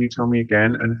stop and can you tell me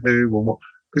again and who and what,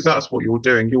 because that's what you're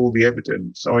doing. You're the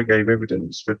evidence. I gave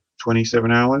evidence for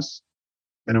 27 hours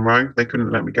in a row. They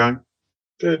couldn't let me go.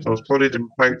 Good. So I was prodded and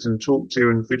poked and talked to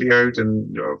and videoed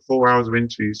and 4 hours of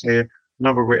interviews here,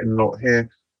 another written lot here,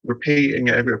 repeating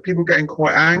it. People getting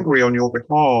quite angry on your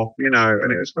behalf,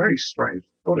 and it was very strange. I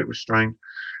thought it was strange.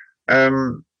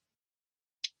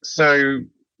 So,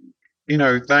 they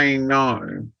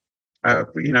know,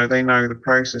 they know the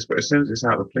process, but as soon as it's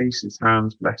out of the police's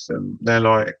hands, bless them, they're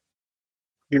like,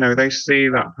 they see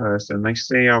that person, they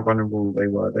see how vulnerable they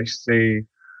were, they see,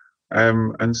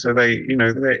 and so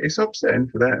it's upsetting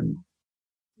for them.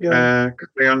 Yeah. Because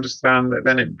they understand that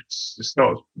then it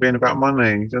starts being about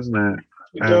money, doesn't it?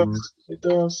 It does. It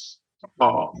does.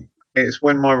 Oh, it's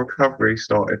when my recovery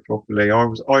started properly.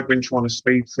 I'd been trying to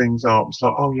speed things up. It's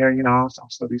like, oh yeah, I'll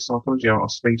study psychology. I'll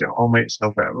speed it. I'll make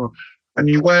myself better. And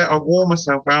I wore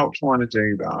myself out trying to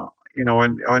do that.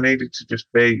 I needed to just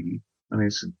be. I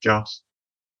needed to just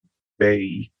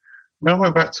be. When I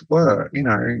went back to work,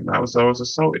 I was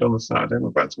assaulted on the Saturday. I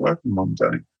went back to work on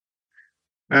Monday.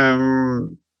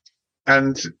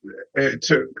 And it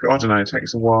took, I don't know, it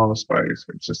takes a while, I suppose,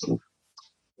 for it to sort of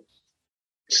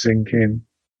sink in.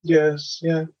 Yes,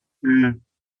 yeah. Yeah.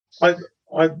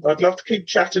 I'd love to keep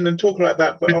chatting and talking like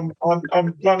that, but I'm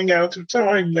running out of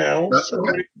time now. That's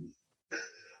Sorry.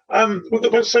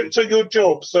 So your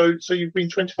job. So you've been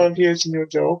 25 years in your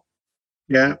job.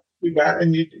 Yeah. Do that,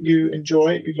 and you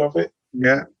enjoy it. You love it.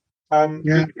 Yeah.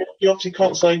 You obviously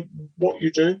can't say what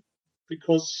you do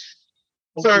because.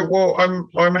 So, well,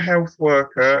 I'm a health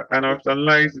worker, and I've done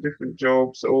loads of different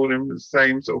jobs, all in the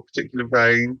same sort of particular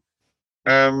vein.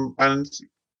 And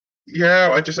yeah,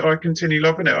 I continue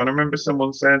loving it. And I remember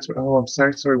someone saying to me, "Oh, I'm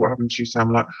so sorry, what happened to you,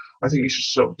 Sam? Like, I think you should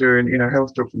stop doing,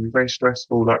 health jobs can be very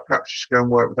stressful. Like, perhaps you should go and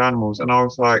work with animals." And I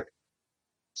was like,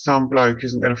 "Some bloke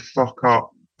isn't going to fuck up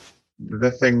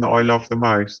the thing that I love the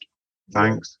most.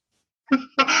 Thanks."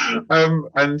 And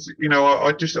I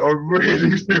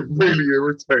really, it really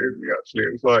irritated me actually.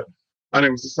 It was like, and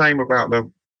it was the same about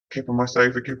the keep on my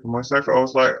sofa. I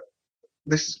was like,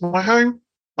 this is my home.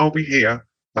 I'll be here.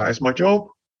 That is my job.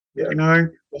 Yeah,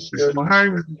 This is my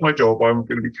home. This is my job. I'm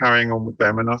going to be carrying on with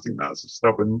them. And I think that's a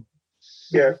stubborn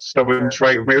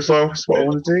trait of me. It's like, that's what I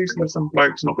want to do. So some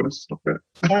bloke's not going to stop it.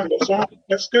 No, that's right.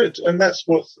 That's good, and that's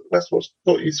what's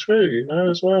got you through,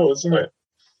 as well, isn't it?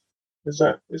 Is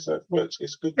that what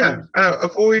it's good? Yeah,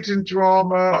 avoiding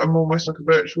drama. I'm almost like a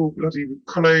virtual bloody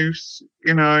recluse,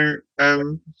 and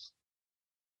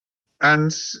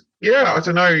yeah, I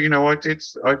don't know. I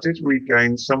did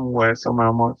regain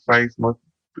somehow my faith, my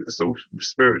sort of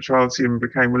spirituality, and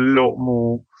became a lot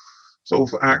more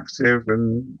sort of active,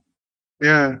 and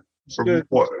yeah, from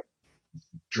what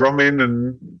drumming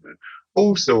and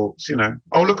all sorts.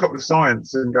 I'll look up the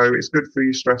science and go, it's good for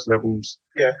your stress levels.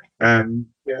 Yeah.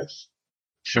 Yes.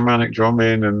 Shamanic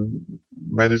drumming and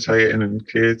meditating and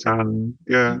kirtan.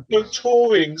 Yeah. You're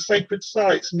touring sacred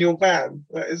sites in your van.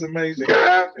 That is amazing.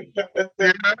 Yeah.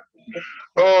 Yeah.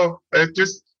 Oh, I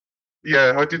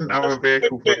didn't have a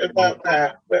vehicle. A bit about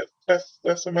that.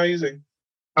 That's amazing.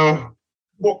 Oh,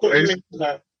 what got you into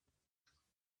that?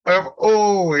 I've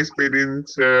always been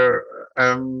into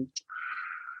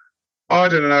I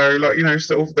don't know, like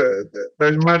sort of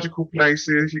those magical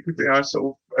places. You could think I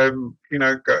sort of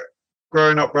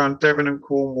growing up around Devon and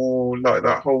Cornwall, like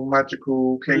that whole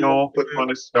magical King Arthur kind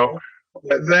of stuff.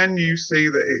 But then you see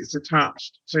that it's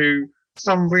attached to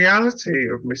some reality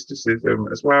of mysticism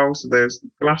as well. So there's the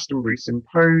Glastonbury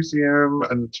Symposium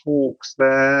and talks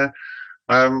there.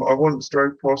 I once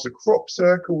drove past a crop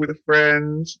circle with a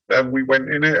friend, and we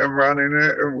went in it and ran in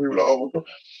it, and we were like, oh my God.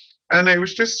 And it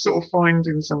was just sort of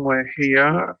finding somewhere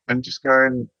here and just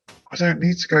going, I don't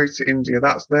need to go to India.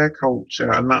 That's their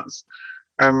culture. And that's,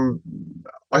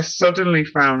 I suddenly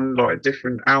found like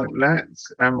different outlets.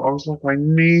 I was like, I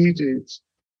needed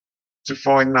to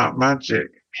find that magic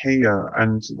here,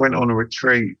 and went on a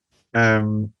retreat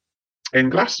in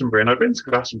Glastonbury. And I'd been to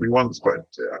Glastonbury once, but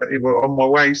it was on my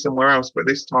way somewhere else. But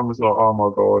this time was like, oh my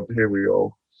God, here we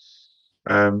are.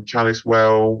 Chalice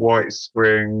Well, White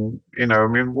Spring.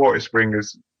 White Spring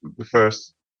is the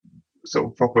first sort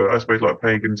of proper, I suppose, like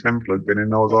pagan temple I'd been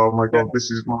in. I was like, oh my God,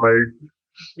 this is my.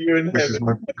 You're in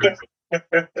heaven.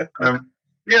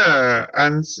 Yeah,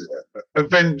 and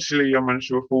eventually I managed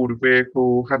to afford a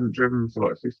vehicle. Hadn't driven for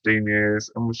like 15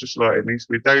 years, and was just like, it needs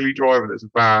to be a daily driver that's a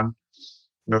van.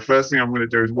 The first thing I'm going to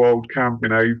do is wild camp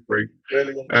in Avebury.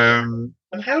 Really? And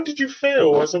how did you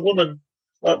feel as a woman?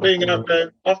 Like being out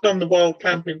there, I've done the wild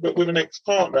camping, but with an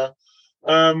ex-partner,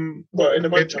 Well, in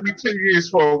the It took me 2 years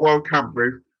for a wild camp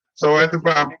group. So I had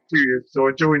about 2 years. So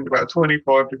I joined about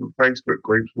 25 different Facebook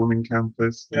groups, women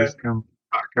campers, yeah, this camp,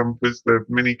 that campus, the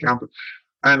mini campus.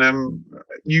 And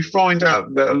you find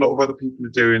out that a lot of other people are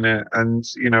doing it. And,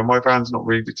 my van's not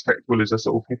really detectable as a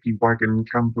sort of hippie wagon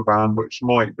camper van, which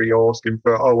might be asking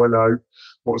for, oh, hello,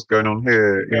 what's going on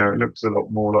here? yeah, It looks a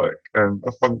lot more like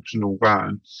a functional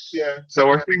van. yeah, So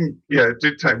I think, it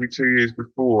did take me 2 years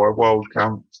before I wild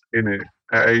camped in it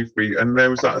at Avery. And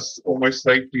there was that almost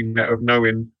safety net of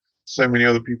knowing so many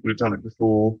other people had done it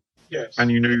before, yes. and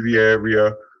you knew the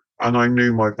area, and I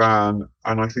knew my van,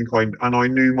 and I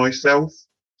knew myself.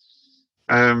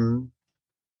 Um,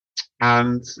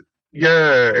 and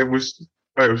yeah, it was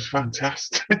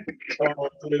fantastic. Oh,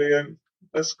 brilliant.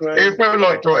 That's It great.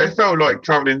 felt like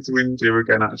traveling to India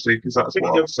again, actually, because that's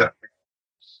what Freedom. upset me.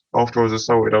 After I was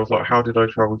assaulted, I was like, how did I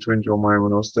travel to India on my own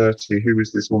when I was 30? Who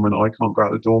is this woman? I can't go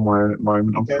out the door on my own at the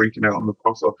moment. I'm Yeah, freaking out on the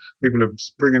bus. People are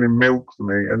bringing in milk for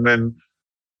me. And then,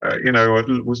 I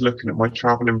was looking at my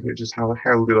travelling pictures. How the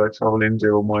hell did I travel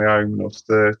India on my own when I was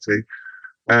 30?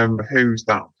 Who's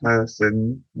that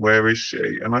person? Where is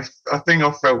she? And I think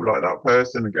I felt like that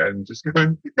person again, just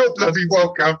going, you're bloody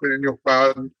well camping in your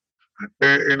van.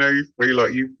 You feel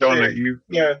like you've done it.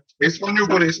 yeah, It's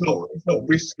vulnerable, but it's not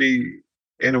risky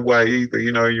in a way either.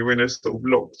 You're in a sort of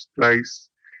locked place,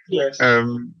 yes.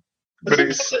 But but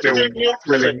it's sometimes it's still doing the opposite,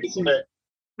 thrilling. isn't it?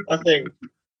 I think.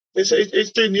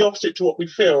 It's doing the opposite to what we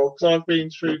feel, because I've been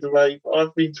through the rape,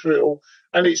 I've been through it all,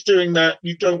 and it's doing that.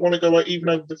 You don't want to go out even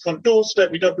over the front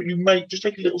doorstep. You don't, but you just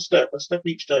take a little step, a step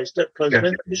each day, step closer, Yeah,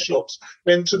 then to the shops,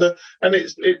 then to the, and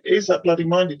it is that bloody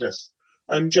mindedness,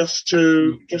 and just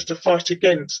to fight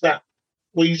against that,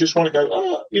 where you just want to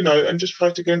go, and just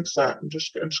fight against that, and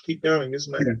just keep going,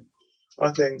 isn't it? yeah,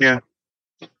 I think. yeah,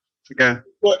 yeah,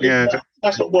 Well, yeah,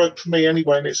 that's what worked for me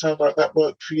anyway, and it sounds like that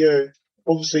worked for you.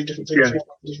 Obviously, different things yeah, work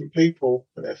for different people,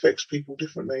 and it affects people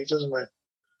differently, doesn't it?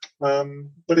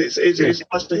 But it's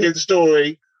nice to hear the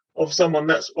story of someone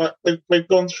that's like they've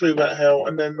gone through that hell,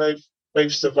 and then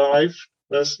they've survived.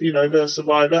 They're a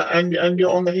survivor, and you're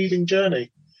on the healing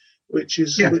journey, which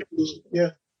is, yeah.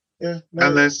 yeah, yeah,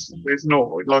 And no, there's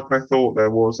not, like I thought there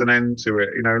was, an end to it.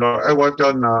 Like, oh, I've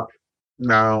done that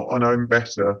now, and I'm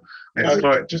better. no, It's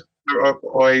like, just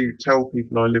I tell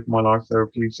people I live my life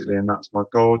therapeutically, and that's my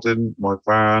garden, my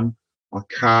van, my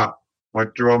cat, my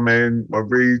drumming, my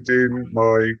reading,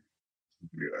 my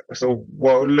sort of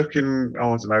looking, I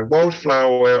don't know,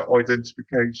 wildflower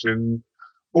identification,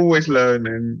 always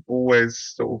learning, always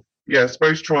sort of, I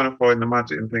suppose trying to find the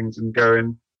magic in things and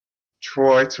going,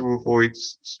 try to avoid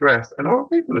stress. And other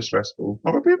people are stressful.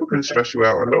 Other people can stress you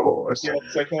out a lot.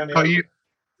 yes, I can, But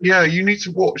yeah, you need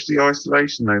to watch the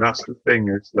isolation though. That's the thing,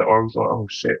 is that I was like, oh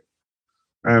shit.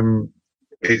 Um,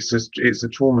 it's a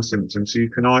trauma symptom. So you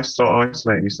can start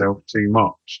isolating yourself too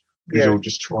much because yeah, you're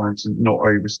just trying to not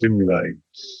overstimulate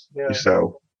yeah.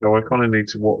 yourself. So I kind of need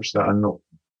to watch that and not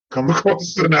come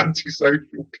across an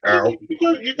antisocial Well, cow.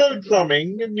 you go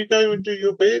drumming, and you go and do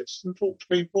your bits and talk to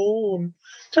people, and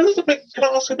tell us a bit. Can I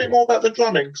ask a bit more about the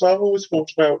drumming? Because I've always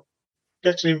thought about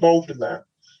getting involved in that.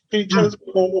 Can you tell us a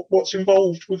bit more what's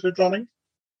involved with the drumming?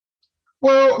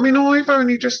 Well, I mean, I've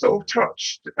only just sort of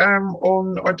touched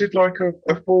on. I did like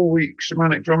a 4 week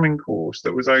shamanic drumming course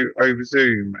that was over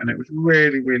Zoom, and it was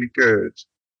really, really good.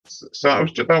 So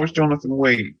that was Jonathan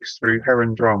Weeks through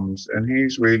Heron Drums, and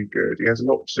he's really good. He has a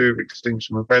lot to do with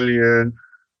Extinction Rebellion.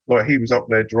 Like, he was up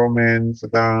there drumming for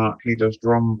that. He does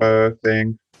drum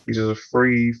birthing. He does a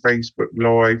free Facebook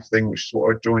Live thing, which is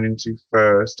what I joined into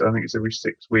first. I think it's every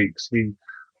 6 weeks.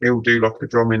 He'll do like a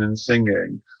drumming and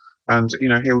singing, and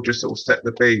he'll just sort of set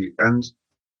the beat. And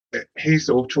he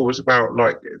sort of taught us about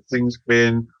like things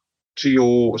being to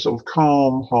your sort of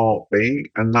calm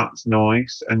heartbeat, and that's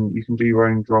nice. And you can do your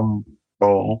own drum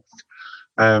bath.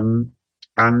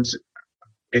 And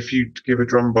if you give a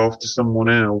drum bath to someone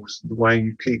else, the way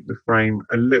you keep the frame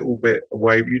a little bit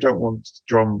away, you don't want to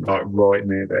drum like right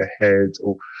near their head,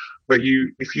 but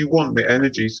if you want the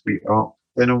energy to be up,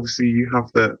 then obviously you have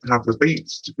the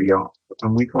beats to be up,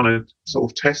 and we kind of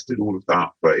sort of tested all of that.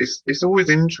 But it's always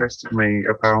interested me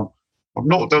about. I've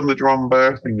not done the drum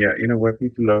birthing yet, where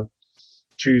people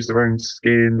choose their own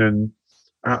skin and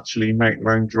actually make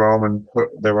their own drum and put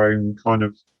their own kind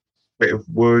of bit of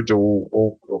wood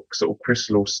or sort of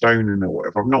crystal or stone in or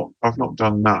whatever. I've not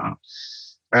done that.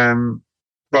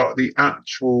 But the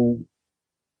actual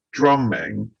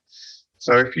drumming.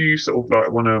 So if you sort of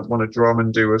like want to drum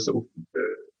and do a sort of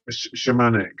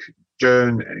shamanic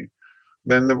journey,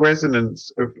 then the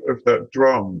resonance of that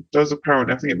drum does,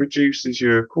 apparently, I think it reduces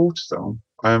your cortisol,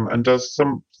 and does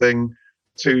something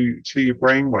to your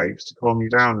brain waves to calm you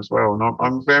down as well.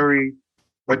 And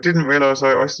I didn't realise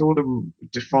I saw them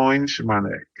define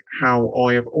shamanic, how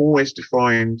I have always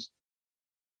defined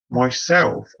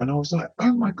myself. And I was like,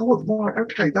 oh my God, right,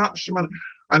 okay, that's shamanic.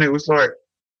 And it was like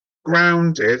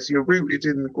grounded, so you're rooted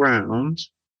in the ground,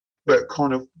 but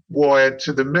kind of wired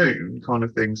to the moon kind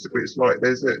of thing. So it's like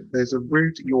there's a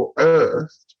root, you're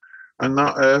earthed, and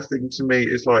that earthing to me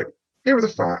is like, here are the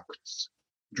facts.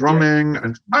 Drumming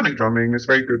and shamanic drumming is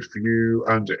very good for you,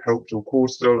 and it helps your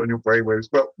cortisol and your brainwaves.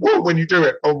 But whoa, when you do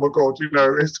it, oh my God,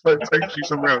 it's like it takes you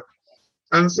somewhere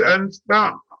else. And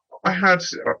that I had,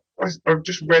 I've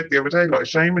just read the other day, like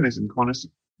shamanism kind of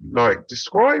like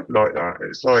described like that.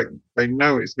 It's like they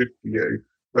know it's good for you,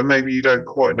 but maybe you don't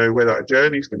quite know where that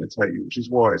journey's going to take you, which is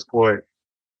why it's quite,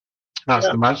 that's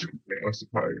Yeah, the magical bit, I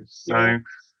suppose. yeah, So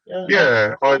yeah.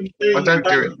 yeah, I don't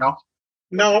do it enough.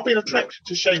 No, I've been attracted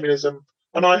to shamanism,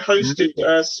 and I hosted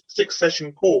a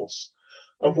 6-session course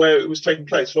of where it was taking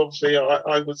place. So obviously,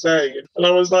 I was there, and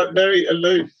I was like very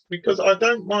aloof because I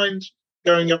don't mind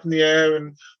going up in the air,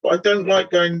 but I don't like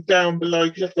going down below.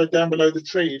 You have to go down below the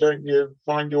tree, don't you?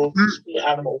 Find your spirit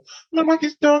animal. And I'm like,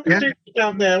 it's dark and Yeah. dingy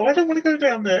down there. I don't want to go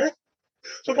down there.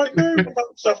 So I'm like, no,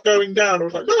 stuff going down. I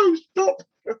was like, no, stop.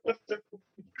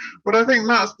 But I think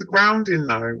that's the grounding,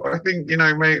 though. I think,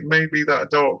 maybe that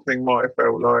dark thing might have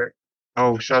felt like,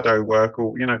 oh, shadow work,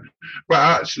 or, but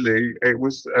actually it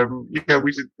was, we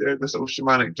did the sort of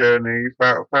shamanic journey,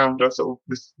 found our sort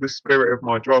of the spirit of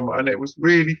my drama, and it was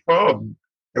really fun.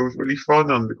 It was really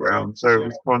fun underground. So it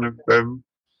was kind of,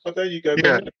 So there you go.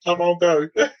 yeah, Maybe next time I'll go.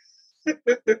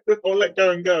 Or let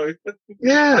go and go.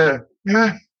 yeah,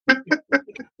 yeah.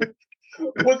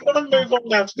 We're going to move on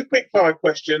now to the quick fire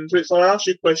questions. Which I ask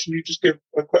you a question, you just give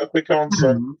a quick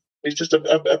answer. Mm, It's just a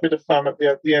bit of fun at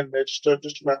the end there, just to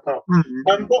wrap up.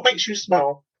 mm. What makes you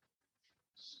smile?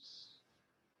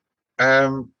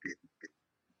 Um,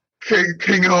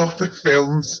 King Arthur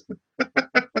films.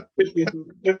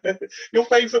 Your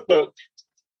favourite book?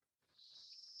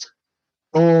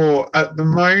 Oh, at the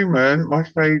moment, my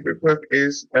favourite book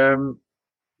is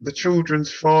The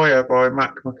Children's Fire by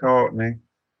Mac McCartney.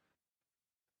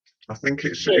 I think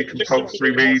it should be Just give me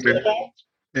compulsory what's it reading.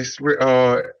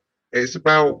 about? It's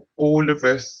about all of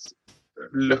us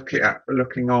looking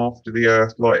after the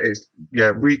earth, like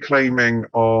reclaiming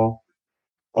our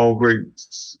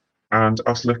roots and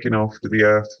us looking after the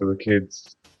earth for the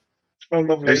kids. Oh,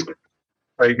 lovely. It's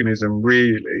paganism,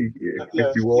 really,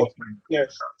 if you ask me.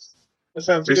 Yes, that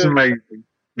sounds It's good. amazing.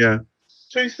 Yeah.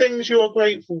 2 things you are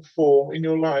grateful for in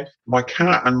your life. My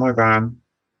cat and my van.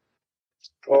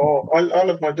 Oh, I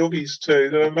love my doggies too.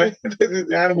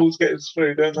 The animals get us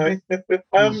through, don't they?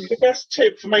 The best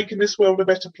tip for making this world a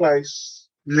better place.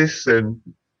 Listen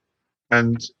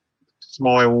and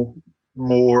smile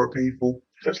more at people.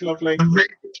 That's lovely. And read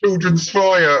the Children's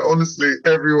Fire. Honestly,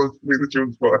 everyone should read the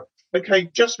Children's Fire. Okay,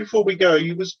 just before we go,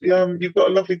 you've got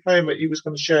a lovely poem that you was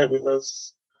going to share with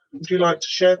us. Would you like to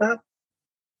share that?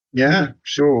 Yeah,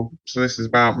 sure. So this is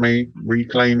about me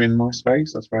reclaiming my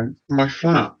space, I suppose. My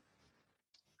flat.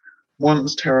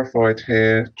 Once terrified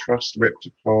here, trust ripped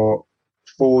apart,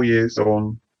 4 years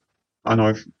on, and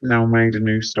I've now made a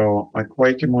new start. I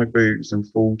quake in my boots and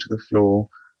fall to the floor.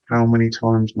 How many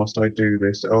times must I do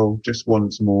this? Oh, just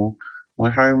once more. My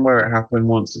home where it happened,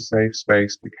 once a safe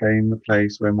space, became the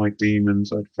place where my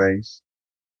demons I'd face.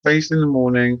 Face in the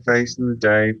morning, face in the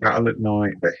day, battle at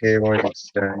night, but here I did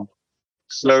stay.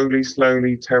 Slowly,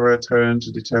 slowly, terror turned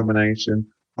to determination.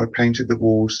 I painted the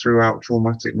walls, threw out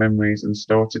traumatic memories, and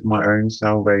started my own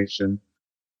salvation.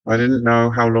 I didn't know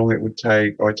how long it would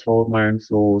take. I told my own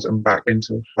flaws and back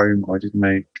into a home I did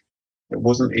make. It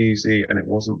wasn't easy and it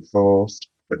wasn't fast,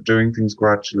 but doing things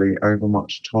gradually over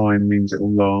much time means it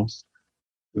will last.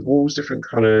 With walls different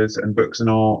colours and books and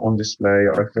art on display,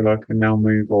 I feel I can now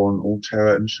move on. All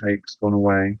terror and shake's gone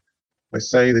away. I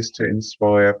say this to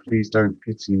inspire, please don't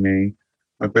pity me.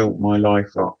 I built my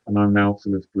life up and I'm now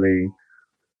full of glee.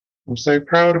 I'm so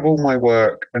proud of all my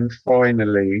work and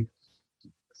finally,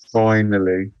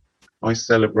 I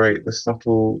celebrate the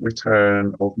subtle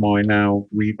return of my now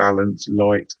rebalanced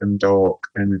light and dark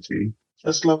energy.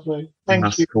 That's lovely.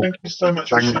 Thank you. Thank you so much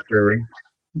for Sanctuary.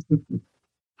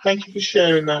 Thank you for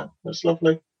sharing that. That's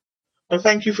lovely. And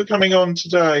thank you for coming on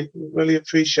today. Really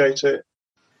appreciate it.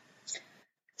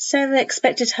 Sarah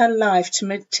expected her life to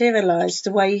materialise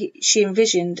the way she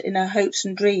envisioned in her hopes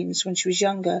and dreams when she was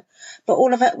younger, but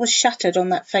all of it was shattered on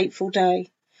that fateful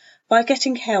day. By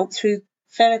getting help through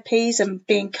therapies and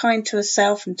being kind to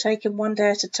herself and taking one day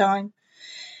at a time,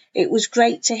 it was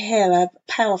great to hear her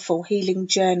powerful healing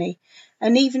journey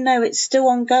And even though it's still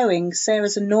ongoing,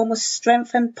 Sarah's enormous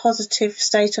strength and positive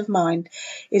state of mind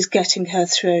is getting her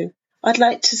through. I'd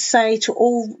like to say to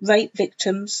all rape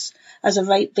victims, as a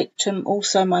rape victim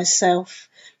also myself,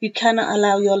 you cannot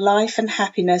allow your life and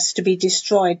happiness to be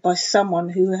destroyed by someone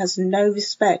who has no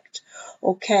respect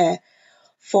or care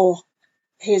for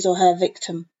his or her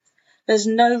victim. There's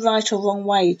no right or wrong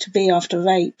way to be after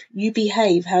rape. You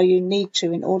behave how you need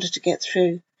to in order to get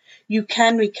through. You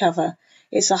can recover.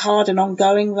 It's a hard and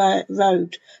ongoing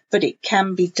road, but it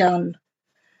can be done.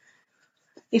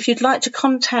 If you'd like to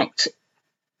contact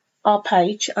our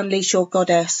page, Unleash Your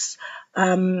Goddess,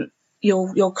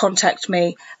 you'll contact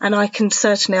me, and I can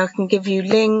give you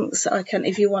links.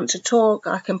 If you want to talk,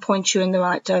 I can point you in the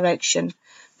right direction.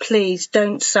 Please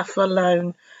don't suffer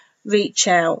alone. Reach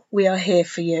out. We are here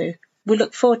for you. We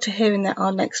look forward to hearing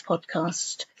our next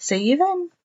podcast. See you then.